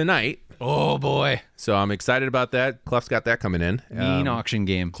Estates tonight. Oh boy. So I'm excited about that. Clef's got that coming in. Mean auction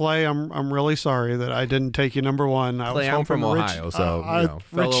game. Clay, I'm really sorry that I didn't take you number one. I Clay, was I'm from hoping Ohio, so fellow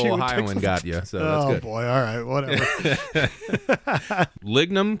Richie would take Ohioan got you. So oh that's good. boy, all right, whatever.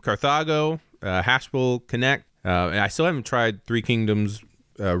 Lignum, Carthago, Hashbull, Connect. I still haven't tried Three Kingdoms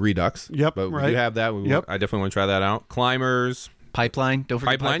Redux. Yep, but we right. do have that. Yep. I definitely want to try that out. Climbers. Pipeline. Don't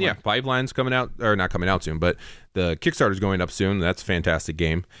forget Pipeline, yeah. Pipeline's coming out, or not coming out soon, but the Kickstarter's going up soon. That's a fantastic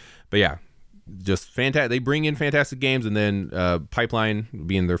game. But yeah, just fantastic. They bring in fantastic games, and then Pipeline,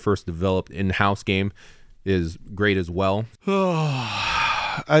 being their first developed in-house game, is great as well.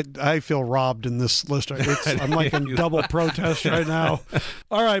 I feel robbed in this list. I'm like in double protest right now.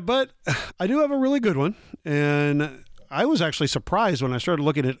 All right, but I do have a really good one, and I was actually surprised when I started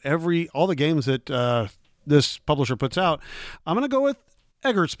looking at all the games that this publisher puts out. I'm going to go with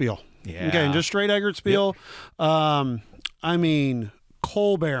Eggertspiel. Yeah. Okay, and just straight Eggertspiel. Yep. I mean,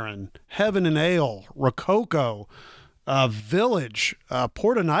 Coal Baron, Heaven and Ale, Rococo, Village,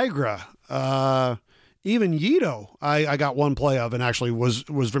 Porta Nigra, even Yido, I got one play of and actually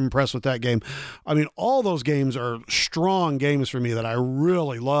was impressed with that game. I mean, all those games are strong games for me that I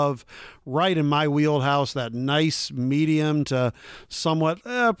really love. Right in my wheelhouse, that nice medium to somewhat,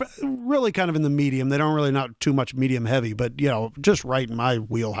 really kind of in the medium. They don't really not too much medium heavy, but just right in my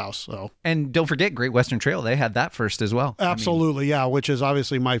wheelhouse. So, and don't forget Great Western Trail. They had that first as well. Absolutely, yeah, which is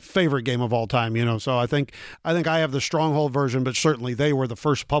obviously my favorite game of all time. So I think I have the Stronghold version, but certainly they were the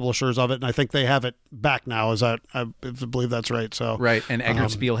first publishers of it, and I think they have it back now. I believe that's right. So right, and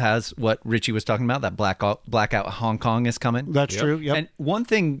Eggertspiel has what Richie was talking about. That Blackout Hong Kong is coming. That's true. Yep. And one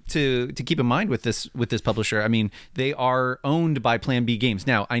thing to keep in mind with this publisher, I mean, they are owned by Plan B Games.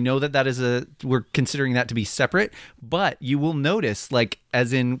 Now, I know that is we're considering that to be separate, but you will notice, like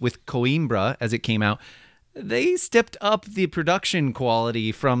as in with Coimbra as it came out, they stepped up the production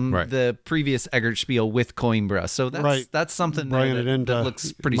quality from the previous Eggertspiel with Coimbra. So that's something that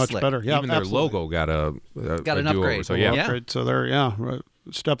looks pretty much slick. better. Yeah, even their logo got an upgrade. So yeah. Upgrade, so they're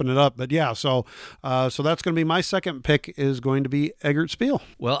stepping it up. But yeah, so that's going to be my second pick, is going to be Eggertspiel.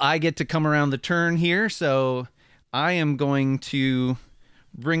 Well, I get to come around the turn here, so I am going to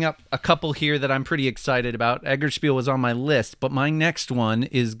bring up a couple here that I'm pretty excited about. Eggertspiel was on my list, but my next one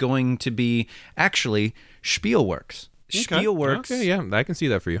is going to be actually Spielworks. Okay. Spielworks. Okay, yeah, I can see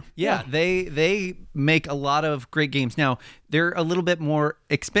that for you. Yeah, they make a lot of great games. Now, they're a little bit more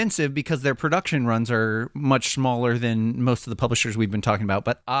expensive because their production runs are much smaller than most of the publishers we've been talking about,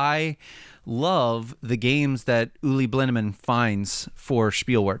 but I love the games that Uli Blenneman finds for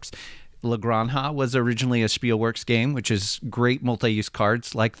Spielworks. La Granja was originally a Spielworks game, which is great multi-use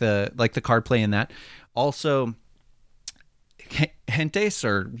cards, like the card play in that. Also, Gentes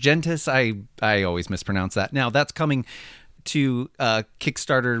or Gentes, I always mispronounce that. Now, that's coming to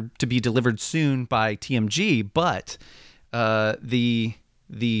Kickstarter to be delivered soon by TMG, but the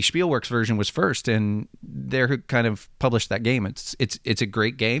Spielworks version was first, and they're who kind of published that game. It's a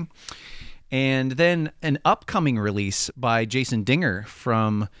great game. And then an upcoming release by Jason Dinger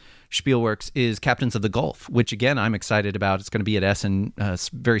from Spielworks is Captains of the Gulf, which again I'm excited about. It's going to be at Essen,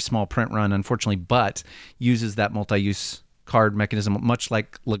 very small print run, unfortunately, but uses that multi-use card mechanism much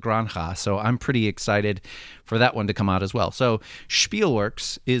like La Granja. So I'm pretty excited for that one to come out as well. So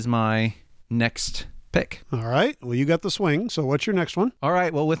Spielworks is my next pick. All right. Well, you got the swing. So what's your next one? All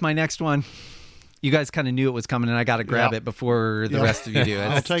right. Well, with my next one, you guys kind of knew it was coming, and I got to grab it before the rest of you do.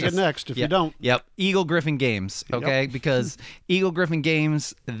 I'll take it next if you don't. Yep. Eagle Griffin Games, okay? Yep. Because Eagle Griffin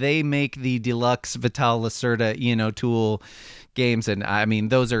Games, they make the deluxe Vital Lacerda, Ian O'Toole games, and I mean,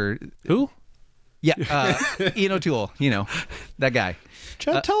 those are... Who? Yeah, Ian O'Toole, that guy.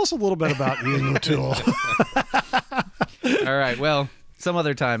 Chad, tell us a little bit about Ian O'Toole. All right, well, some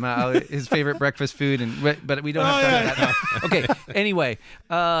other time. His favorite breakfast food, but we don't have time for that now. Okay, anyway,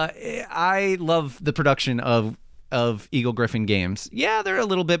 I love the production of Eagle Gryphon games. Yeah, they're a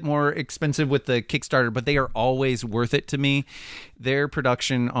little bit more expensive with the Kickstarter, but they are always worth it to me. Their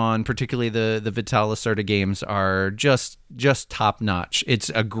production on particularly the Vital Lacerda games are just top notch.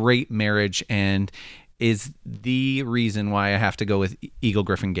 It's a great marriage and is the reason why I have to go with Eagle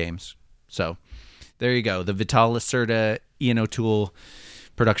Gryphon games. So there you go. The Vital Lacerda, Ian O'Toole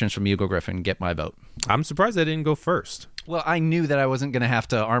productions from Eagle Gryphon get my vote. I'm surprised I didn't go first. Well, I knew that I wasn't going to have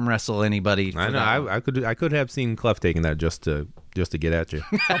to arm wrestle anybody. I know. I could have seen Clef taking that just to get at you.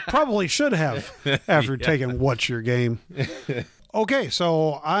 I probably should have after taking What's Your Game. Okay,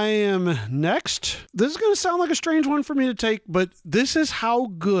 so I am next. This is going to sound like a strange one for me to take, but this is how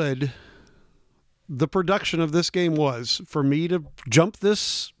good the production of this game was for me to jump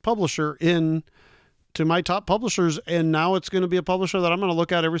this publisher in to my top publishers, and now it's going to be a publisher that I'm going to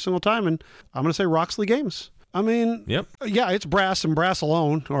look at every single time, and I'm going to say Roxley Games. I mean, yep. Yeah, it's Brass and Brass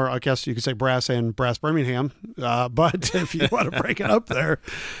alone, or I guess you could say Brass and Brass Birmingham, but if you want to break it up there,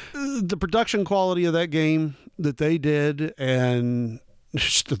 the production quality of that game that they did and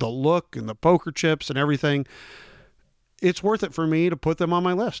just the look and the poker chips and everything, it's worth it for me to put them on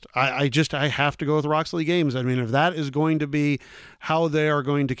my list. I have to go with Roxley Games. I mean, if that is going to be how they are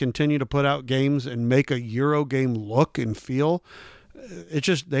going to continue to put out games and make a Euro game look and feel,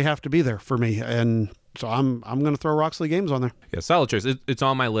 they have to be there for me. And so I'm going to throw Roxley Games on there. Yeah, Solid Choice. It's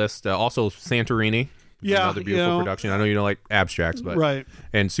on my list. Also, Santorini. Yeah, another beautiful production. I know you don't like abstracts, but right.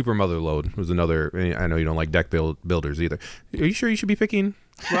 And Super Motherlode was another. I know you don't like deck builders either. Are you sure you should be picking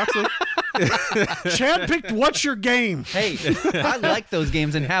Roxley? Chad picked What's Your Game? Hey, I like those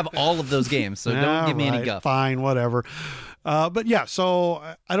games and have all of those games, so don't give me any guff. Fine, whatever. But yeah, so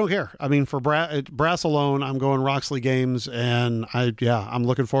I don't care. I mean, for Brass alone, I'm going Roxley Games, and I'm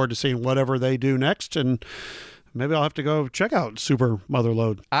looking forward to seeing whatever they do next, and maybe I'll have to go check out Super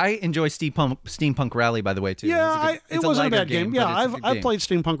Motherlode. I enjoy Steampunk Rally, by the way, too. Yeah, it wasn't a bad game. Yeah, I've played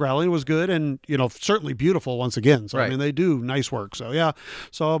Steampunk Rally. It was good, and certainly beautiful once again. So right. I mean, they do nice work. So yeah.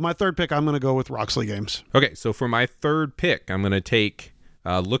 So my third pick, I'm going to go with Roxley Games. Okay, so for my third pick, I'm going to take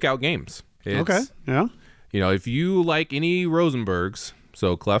Lookout Games. Okay. Yeah. If you like any Rosenbergs,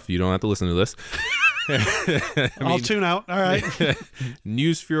 so Clef, you don't have to listen to this. I'll tune out. All right.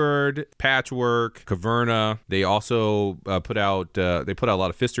 Newsfjord, Patchwork, Caverna. They also put out a lot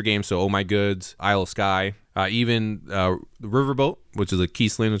of Pfister games. So Oh My Goods, Isle of Skye, even Riverboat, which is a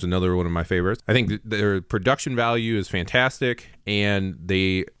Kiesling, which is another one of my favorites. I think their production value is fantastic, and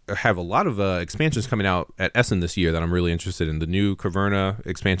they have a lot of expansions coming out at Essen this year that I'm really interested in. The new Caverna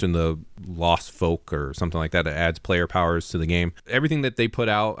expansion, the Lost Folk or something like that adds player powers to the game. Everything that they put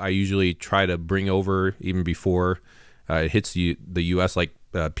out, I usually try to bring over even before it hits the U.S., like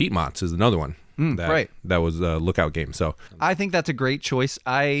Piedmont's is another one. That was a Lookout game. So I think that's a great choice.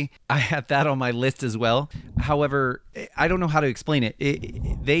 I had that on my list as well. However, I don't know how to explain it.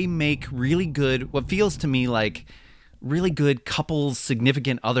 They make really good, what feels to me like really good couples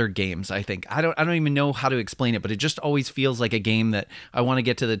significant other games. I think I don't even know how to explain it, but it just always feels like a game that I want to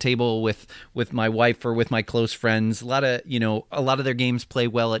get to the table with my wife or with my close friends. A lot of their games play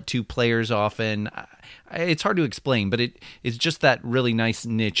well at 2 players often. It's hard to explain, but it's just that really nice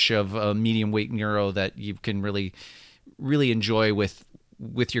niche of a medium weight Euro that you can really, really enjoy with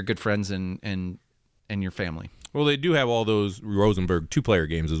your good friends and your family. Well, they do have all those Rosenberg 2-player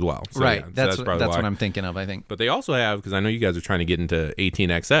games as well. So, right. Yeah, that's what I'm thinking of, I think. But they also have, because I know you guys are trying to get into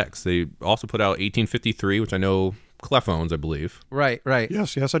 18XX, they also put out 1853, which I know Clef owns, I believe. Right.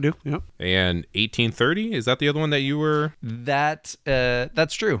 Yes, I do. Yeah. And 1830, is that the other one that you were? That's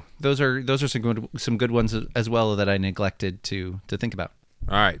true. Those are some good ones as well that I neglected to think about.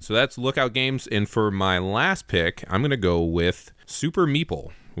 All right, so that's Lookout Games. And for my last pick, I'm going to go with Super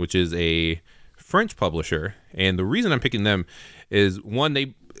Meeple, which is a French publisher, and the reason I'm picking them is one,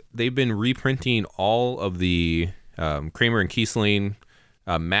 they've been reprinting all of the Kramer and Kiesling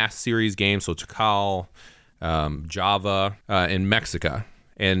Mass Series games, so Chacal, Java, and Mexica,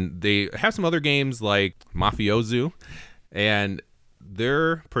 and they have some other games like Mafioso, and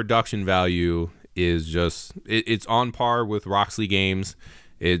their production value is just it's on par with Roxley Games.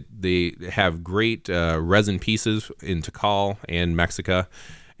 They have great resin pieces in Chacal and Mexica.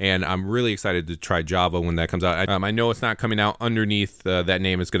 And I'm really excited to try Java when that comes out. I know it's not coming out underneath that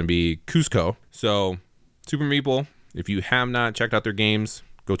name. It's going to be Cusco. So Super Meeple, if you have not checked out their games,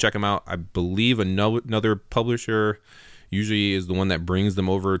 go check them out. I believe another publisher usually is the one that brings them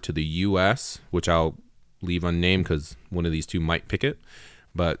over to the U.S., which I'll leave unnamed because one of these two might pick it.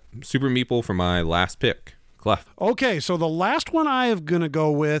 But Super Meeple for my last pick. Clef. Okay, so the last one I am going to go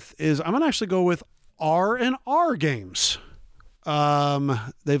with is I'm going to actually go with R&R Games.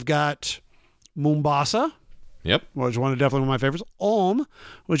 They've got Mombasa, Yep. which is definitely one of my favorites. Ulm,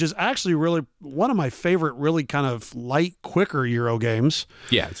 which is actually really one of my favorite, really kind of light, quicker Euro games.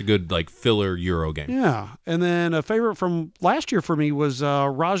 Yeah, it's a good like filler Euro game. Yeah, and then a favorite from last year for me was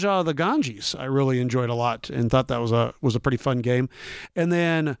Raja of the Ganges. I really enjoyed a lot and thought that was a pretty fun game. And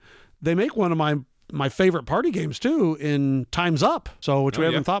then they make one of my favorite party games too in Time's Up, which we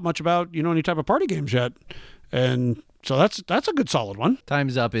haven't thought much about, any type of party games yet. And so that's a good solid one.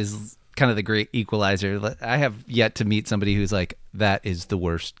 Time's Up is kind of the great equalizer. I have yet to meet somebody who's like, that is the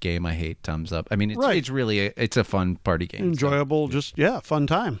worst game. I hate Time's Up. I mean, it's really it's a fun party game. Enjoyable, fun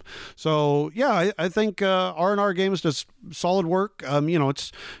time. So yeah, I think R&R Games does solid work.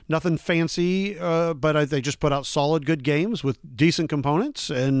 It's nothing fancy, but they just put out solid, good games with decent components.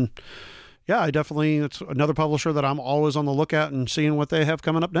 And yeah, it's another publisher that I'm always on the lookout and seeing what they have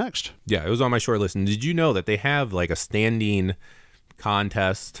coming up next. Yeah, it was on my short list. And did you know that they have like a standing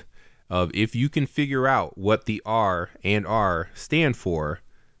contest of if you can figure out what the R and R stand for,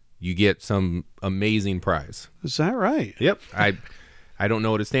 you get some amazing prize. Is that right? Yep. I don't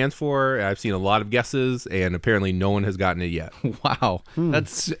know what it stands for. I've seen a lot of guesses, and apparently no one has gotten it yet. Wow.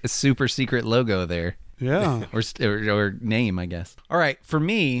 That's a super secret logo there. Yeah. or name, I guess. All right. For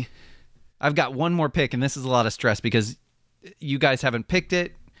me, I've got one more pick, and this is a lot of stress because you guys haven't picked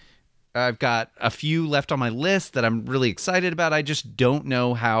it. I've got a few left on my list that I'm really excited about. I just don't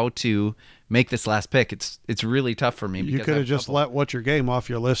know how to make this last pick. It's really tough for me. You could have just let What's Your Game off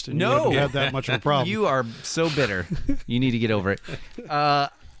your list and you wouldn't have had that much of a problem. You are so bitter. You need to get over it.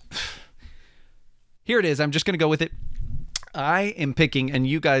 Here it is. I'm just going to go with it. I am picking, and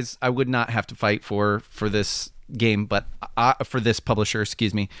you guys, I would not have to fight for this game, but for this publisher,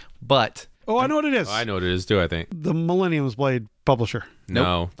 excuse me. But I know what it is. I know what it is too, I think. The Millennium's Blade publisher.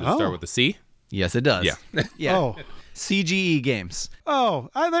 No. Does it start with a C? Yes, it does. Yeah. Yeah. Oh. CGE Games. Oh,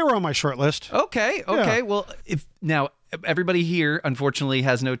 they were on my short list. Okay. Yeah. Well, now everybody here unfortunately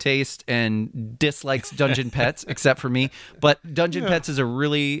has no taste and dislikes Dungeon Pets except for me, but Dungeon Pets is a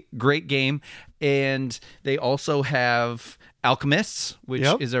really great game, and they also have Alchemists, which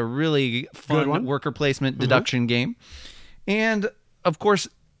is a really fun worker placement deduction game. And of course,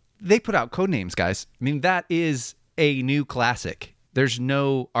 they put out Codenames, guys. I mean, that is a new classic. There's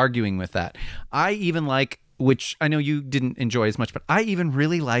no arguing with that. I even like, which I know you didn't enjoy as much, but I even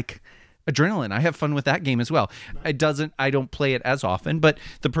really like Adrenaline. I have fun with that game as well. I don't play it as often, but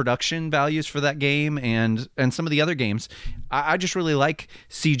the production values for that game and some of the other games, I just really like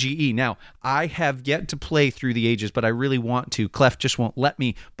CGE. Now, I have yet to play Through the Ages, but I really want to. Clef just won't let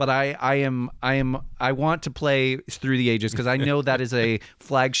me, but I want to play Through the Ages because I know that is a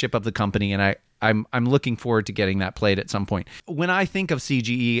flagship of the company, and I'm looking forward to getting that played at some point. When I think of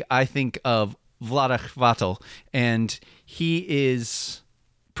CGE, I think of Vlaada Chvátil, and he is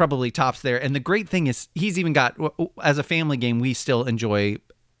probably tops there. And the great thing is he's even got, as a family game, we still enjoy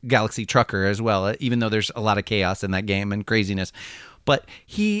Galaxy Trucker as well, even though there's a lot of chaos in that game and craziness. But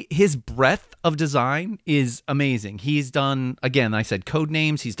his breadth of design is amazing. He's done, again, I said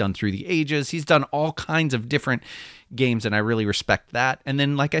Codenames, he's done Through the Ages, he's done all kinds of different games, and I really respect that. And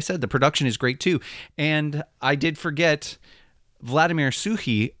then, like I said, the production is great too. And I did forget, Vladimir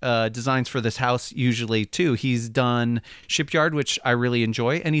Suchy designs for this house usually too. He's done Shipyard, which I really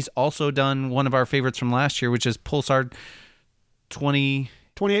enjoy, and he's also done one of our favorites from last year, which is Pulsar 2849.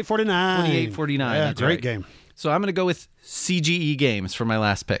 2849. Yeah, that's great right. game. So I'm going to go with CGE Games for my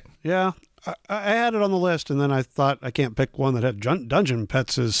last pick. Yeah, I had it on the list, and then I thought I can't pick one that had Dungeon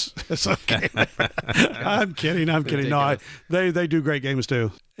Pets as a game. I'm kidding. No, they do great games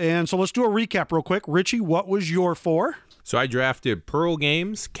too. And so let's do a recap real quick. Richie, what was your 4? So I drafted Pearl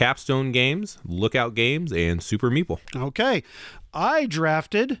Games, Capstone Games, Lookout Games, and Super Meeple. Okay. I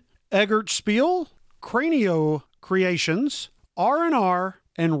drafted Eggert Spiel, Cranio Creations, R&R,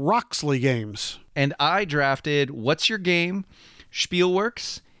 and Roxley Games. And I drafted What's Your Game,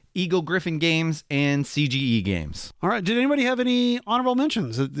 Spielworks, Eagle Griffin Games, and CGE Games. All right. Did anybody have any honorable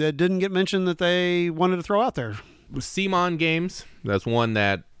mentions that didn't get mentioned that they wanted to throw out there? CMON Games, that's one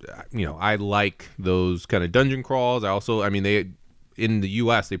that, I like those kind of dungeon crawls. they in the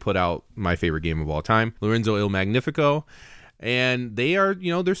US, they put out my favorite game of all time, Lorenzo Il Magnifico. And they are,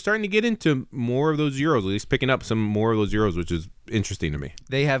 they're starting to get into more of those Euros, at least picking up some more of those Euros, which is interesting to me.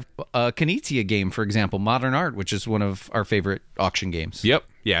 They have a Knizia game, for example, Modern Art, which is one of our favorite auction games. Yep.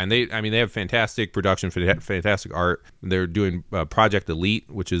 Yeah, and they have fantastic production, fantastic art. They're doing Project Elite,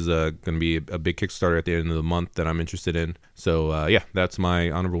 which is going to be a big Kickstarter at the end of the month that I'm interested in. So, that's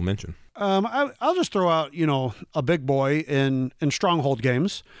my honorable mention. I'll just throw out, a big boy in Stronghold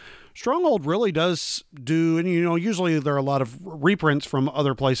games. Stronghold really does do, and usually there are a lot of reprints from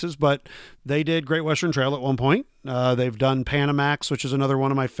other places, but they did Great Western Trail at one point. They've done Panamax, which is another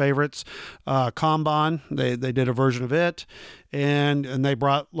one of my favorites. Kanban, they did a version of it, and they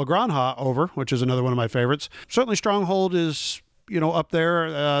brought La Granja over, which is another one of my favorites. Certainly Stronghold is up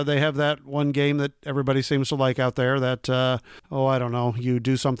there. They have that one game that everybody seems to like out there that, I don't know, you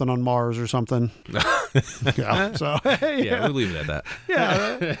do something on Mars or something. Yeah, so yeah, we'll leave it at that.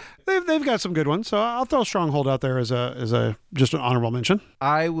 Yeah, they've got some good ones. So I'll throw Stronghold out there as a just an honorable mention.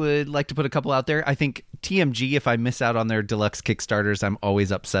 I would like to put a couple out there. I think TMG, if I miss out on their deluxe Kickstarters, I'm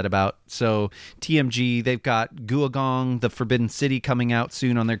always upset about. So TMG, they've got Guogong, the Forbidden City, coming out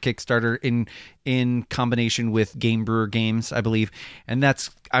soon on their Kickstarter in combination with Game Brewer Games, I believe. And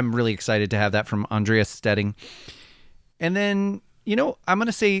I'm really excited to have that from Andreas Stedding. And then, I'm going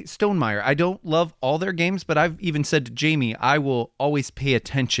to say Stonemaier. I don't love all their games, but I've even said to Jamie, I will always pay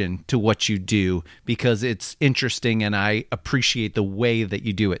attention to what you do because it's interesting and I appreciate the way that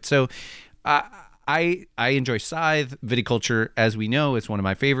you do it. So I enjoy Scythe. Viticulture, as we know, is one of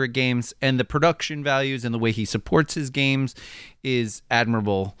my favorite games, and the production values and the way he supports his games is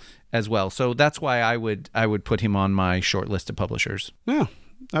admirable as well. So that's why I would put him on my short list of publishers. Yeah,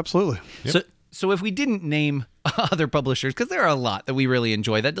 absolutely. Yep. So if we didn't name other publishers, because there are a lot that we really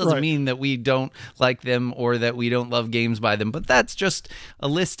enjoy, that doesn't mean that we don't like them or that we don't love games by them, but that's just a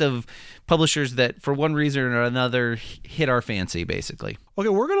list of publishers that for one reason or another hit our fancy, basically. Okay,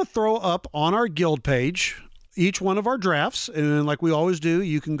 we're going to throw up on our guild page each one of our drafts, and like we always do,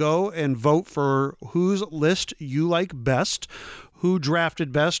 you can go and vote for whose list you like best, who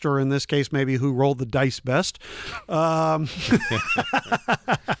drafted best, or in this case, maybe who rolled the dice best. We'll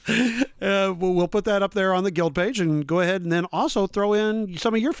put that up there on the guild page, and go ahead and then also throw in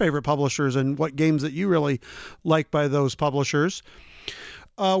some of your favorite publishers and what games that you really like by those publishers.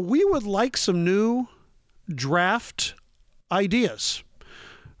 We would like some new draft ideas.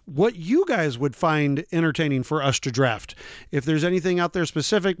 What you guys would find entertaining for us to draft. If there's anything out there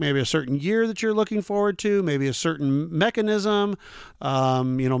specific, maybe a certain year that you're looking forward to, maybe a certain mechanism,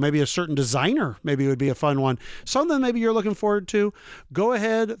 maybe a certain designer, maybe it would be a fun one. Something maybe you're looking forward to, go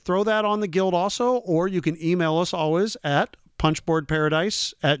ahead, throw that on the guild also, or you can email us always at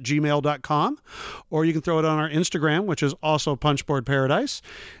punchboardparadise@gmail.com, or you can throw it on our Instagram, which is also punchboardparadise,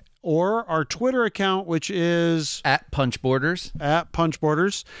 or our Twitter account, which is at Punchboarders.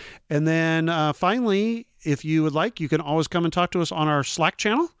 And then finally, if you would like, you can always come and talk to us on our Slack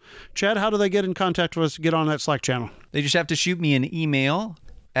channel. Chad, how do they get in contact with us to get on that Slack channel? They just have to shoot me an email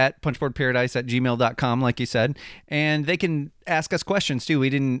at punchboardparadise@gmail.com, like you said, and they can ask us questions too.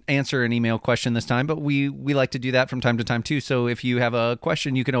 We didn't answer an email question this time, but we like to do that from time to time too. So if you have a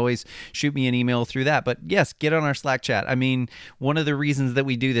question, you can always shoot me an email through that. But yes, get on our Slack chat. I mean, one of the reasons that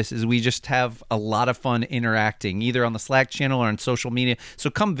we do this is we just have a lot of fun interacting, either on the Slack channel or on social media. So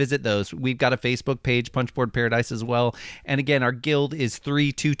come visit those. We've got a Facebook page, Punchboard Paradise, as well. And again, our guild is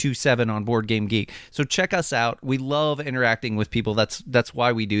 3227 on Board Game Geek. So check us out. We love interacting with people. That's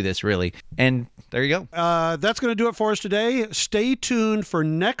why we do this, really. And there you go. That's going to do it for us today. Stay tuned for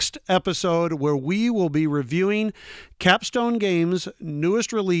next episode where we will be reviewing Capstone Games'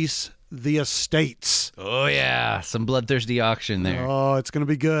 newest release, The Estates. Oh, yeah. Some bloodthirsty auction there. Oh, it's going to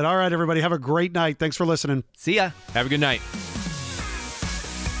be good. All right, everybody. Have a great night. Thanks for listening. See ya. Have a good night.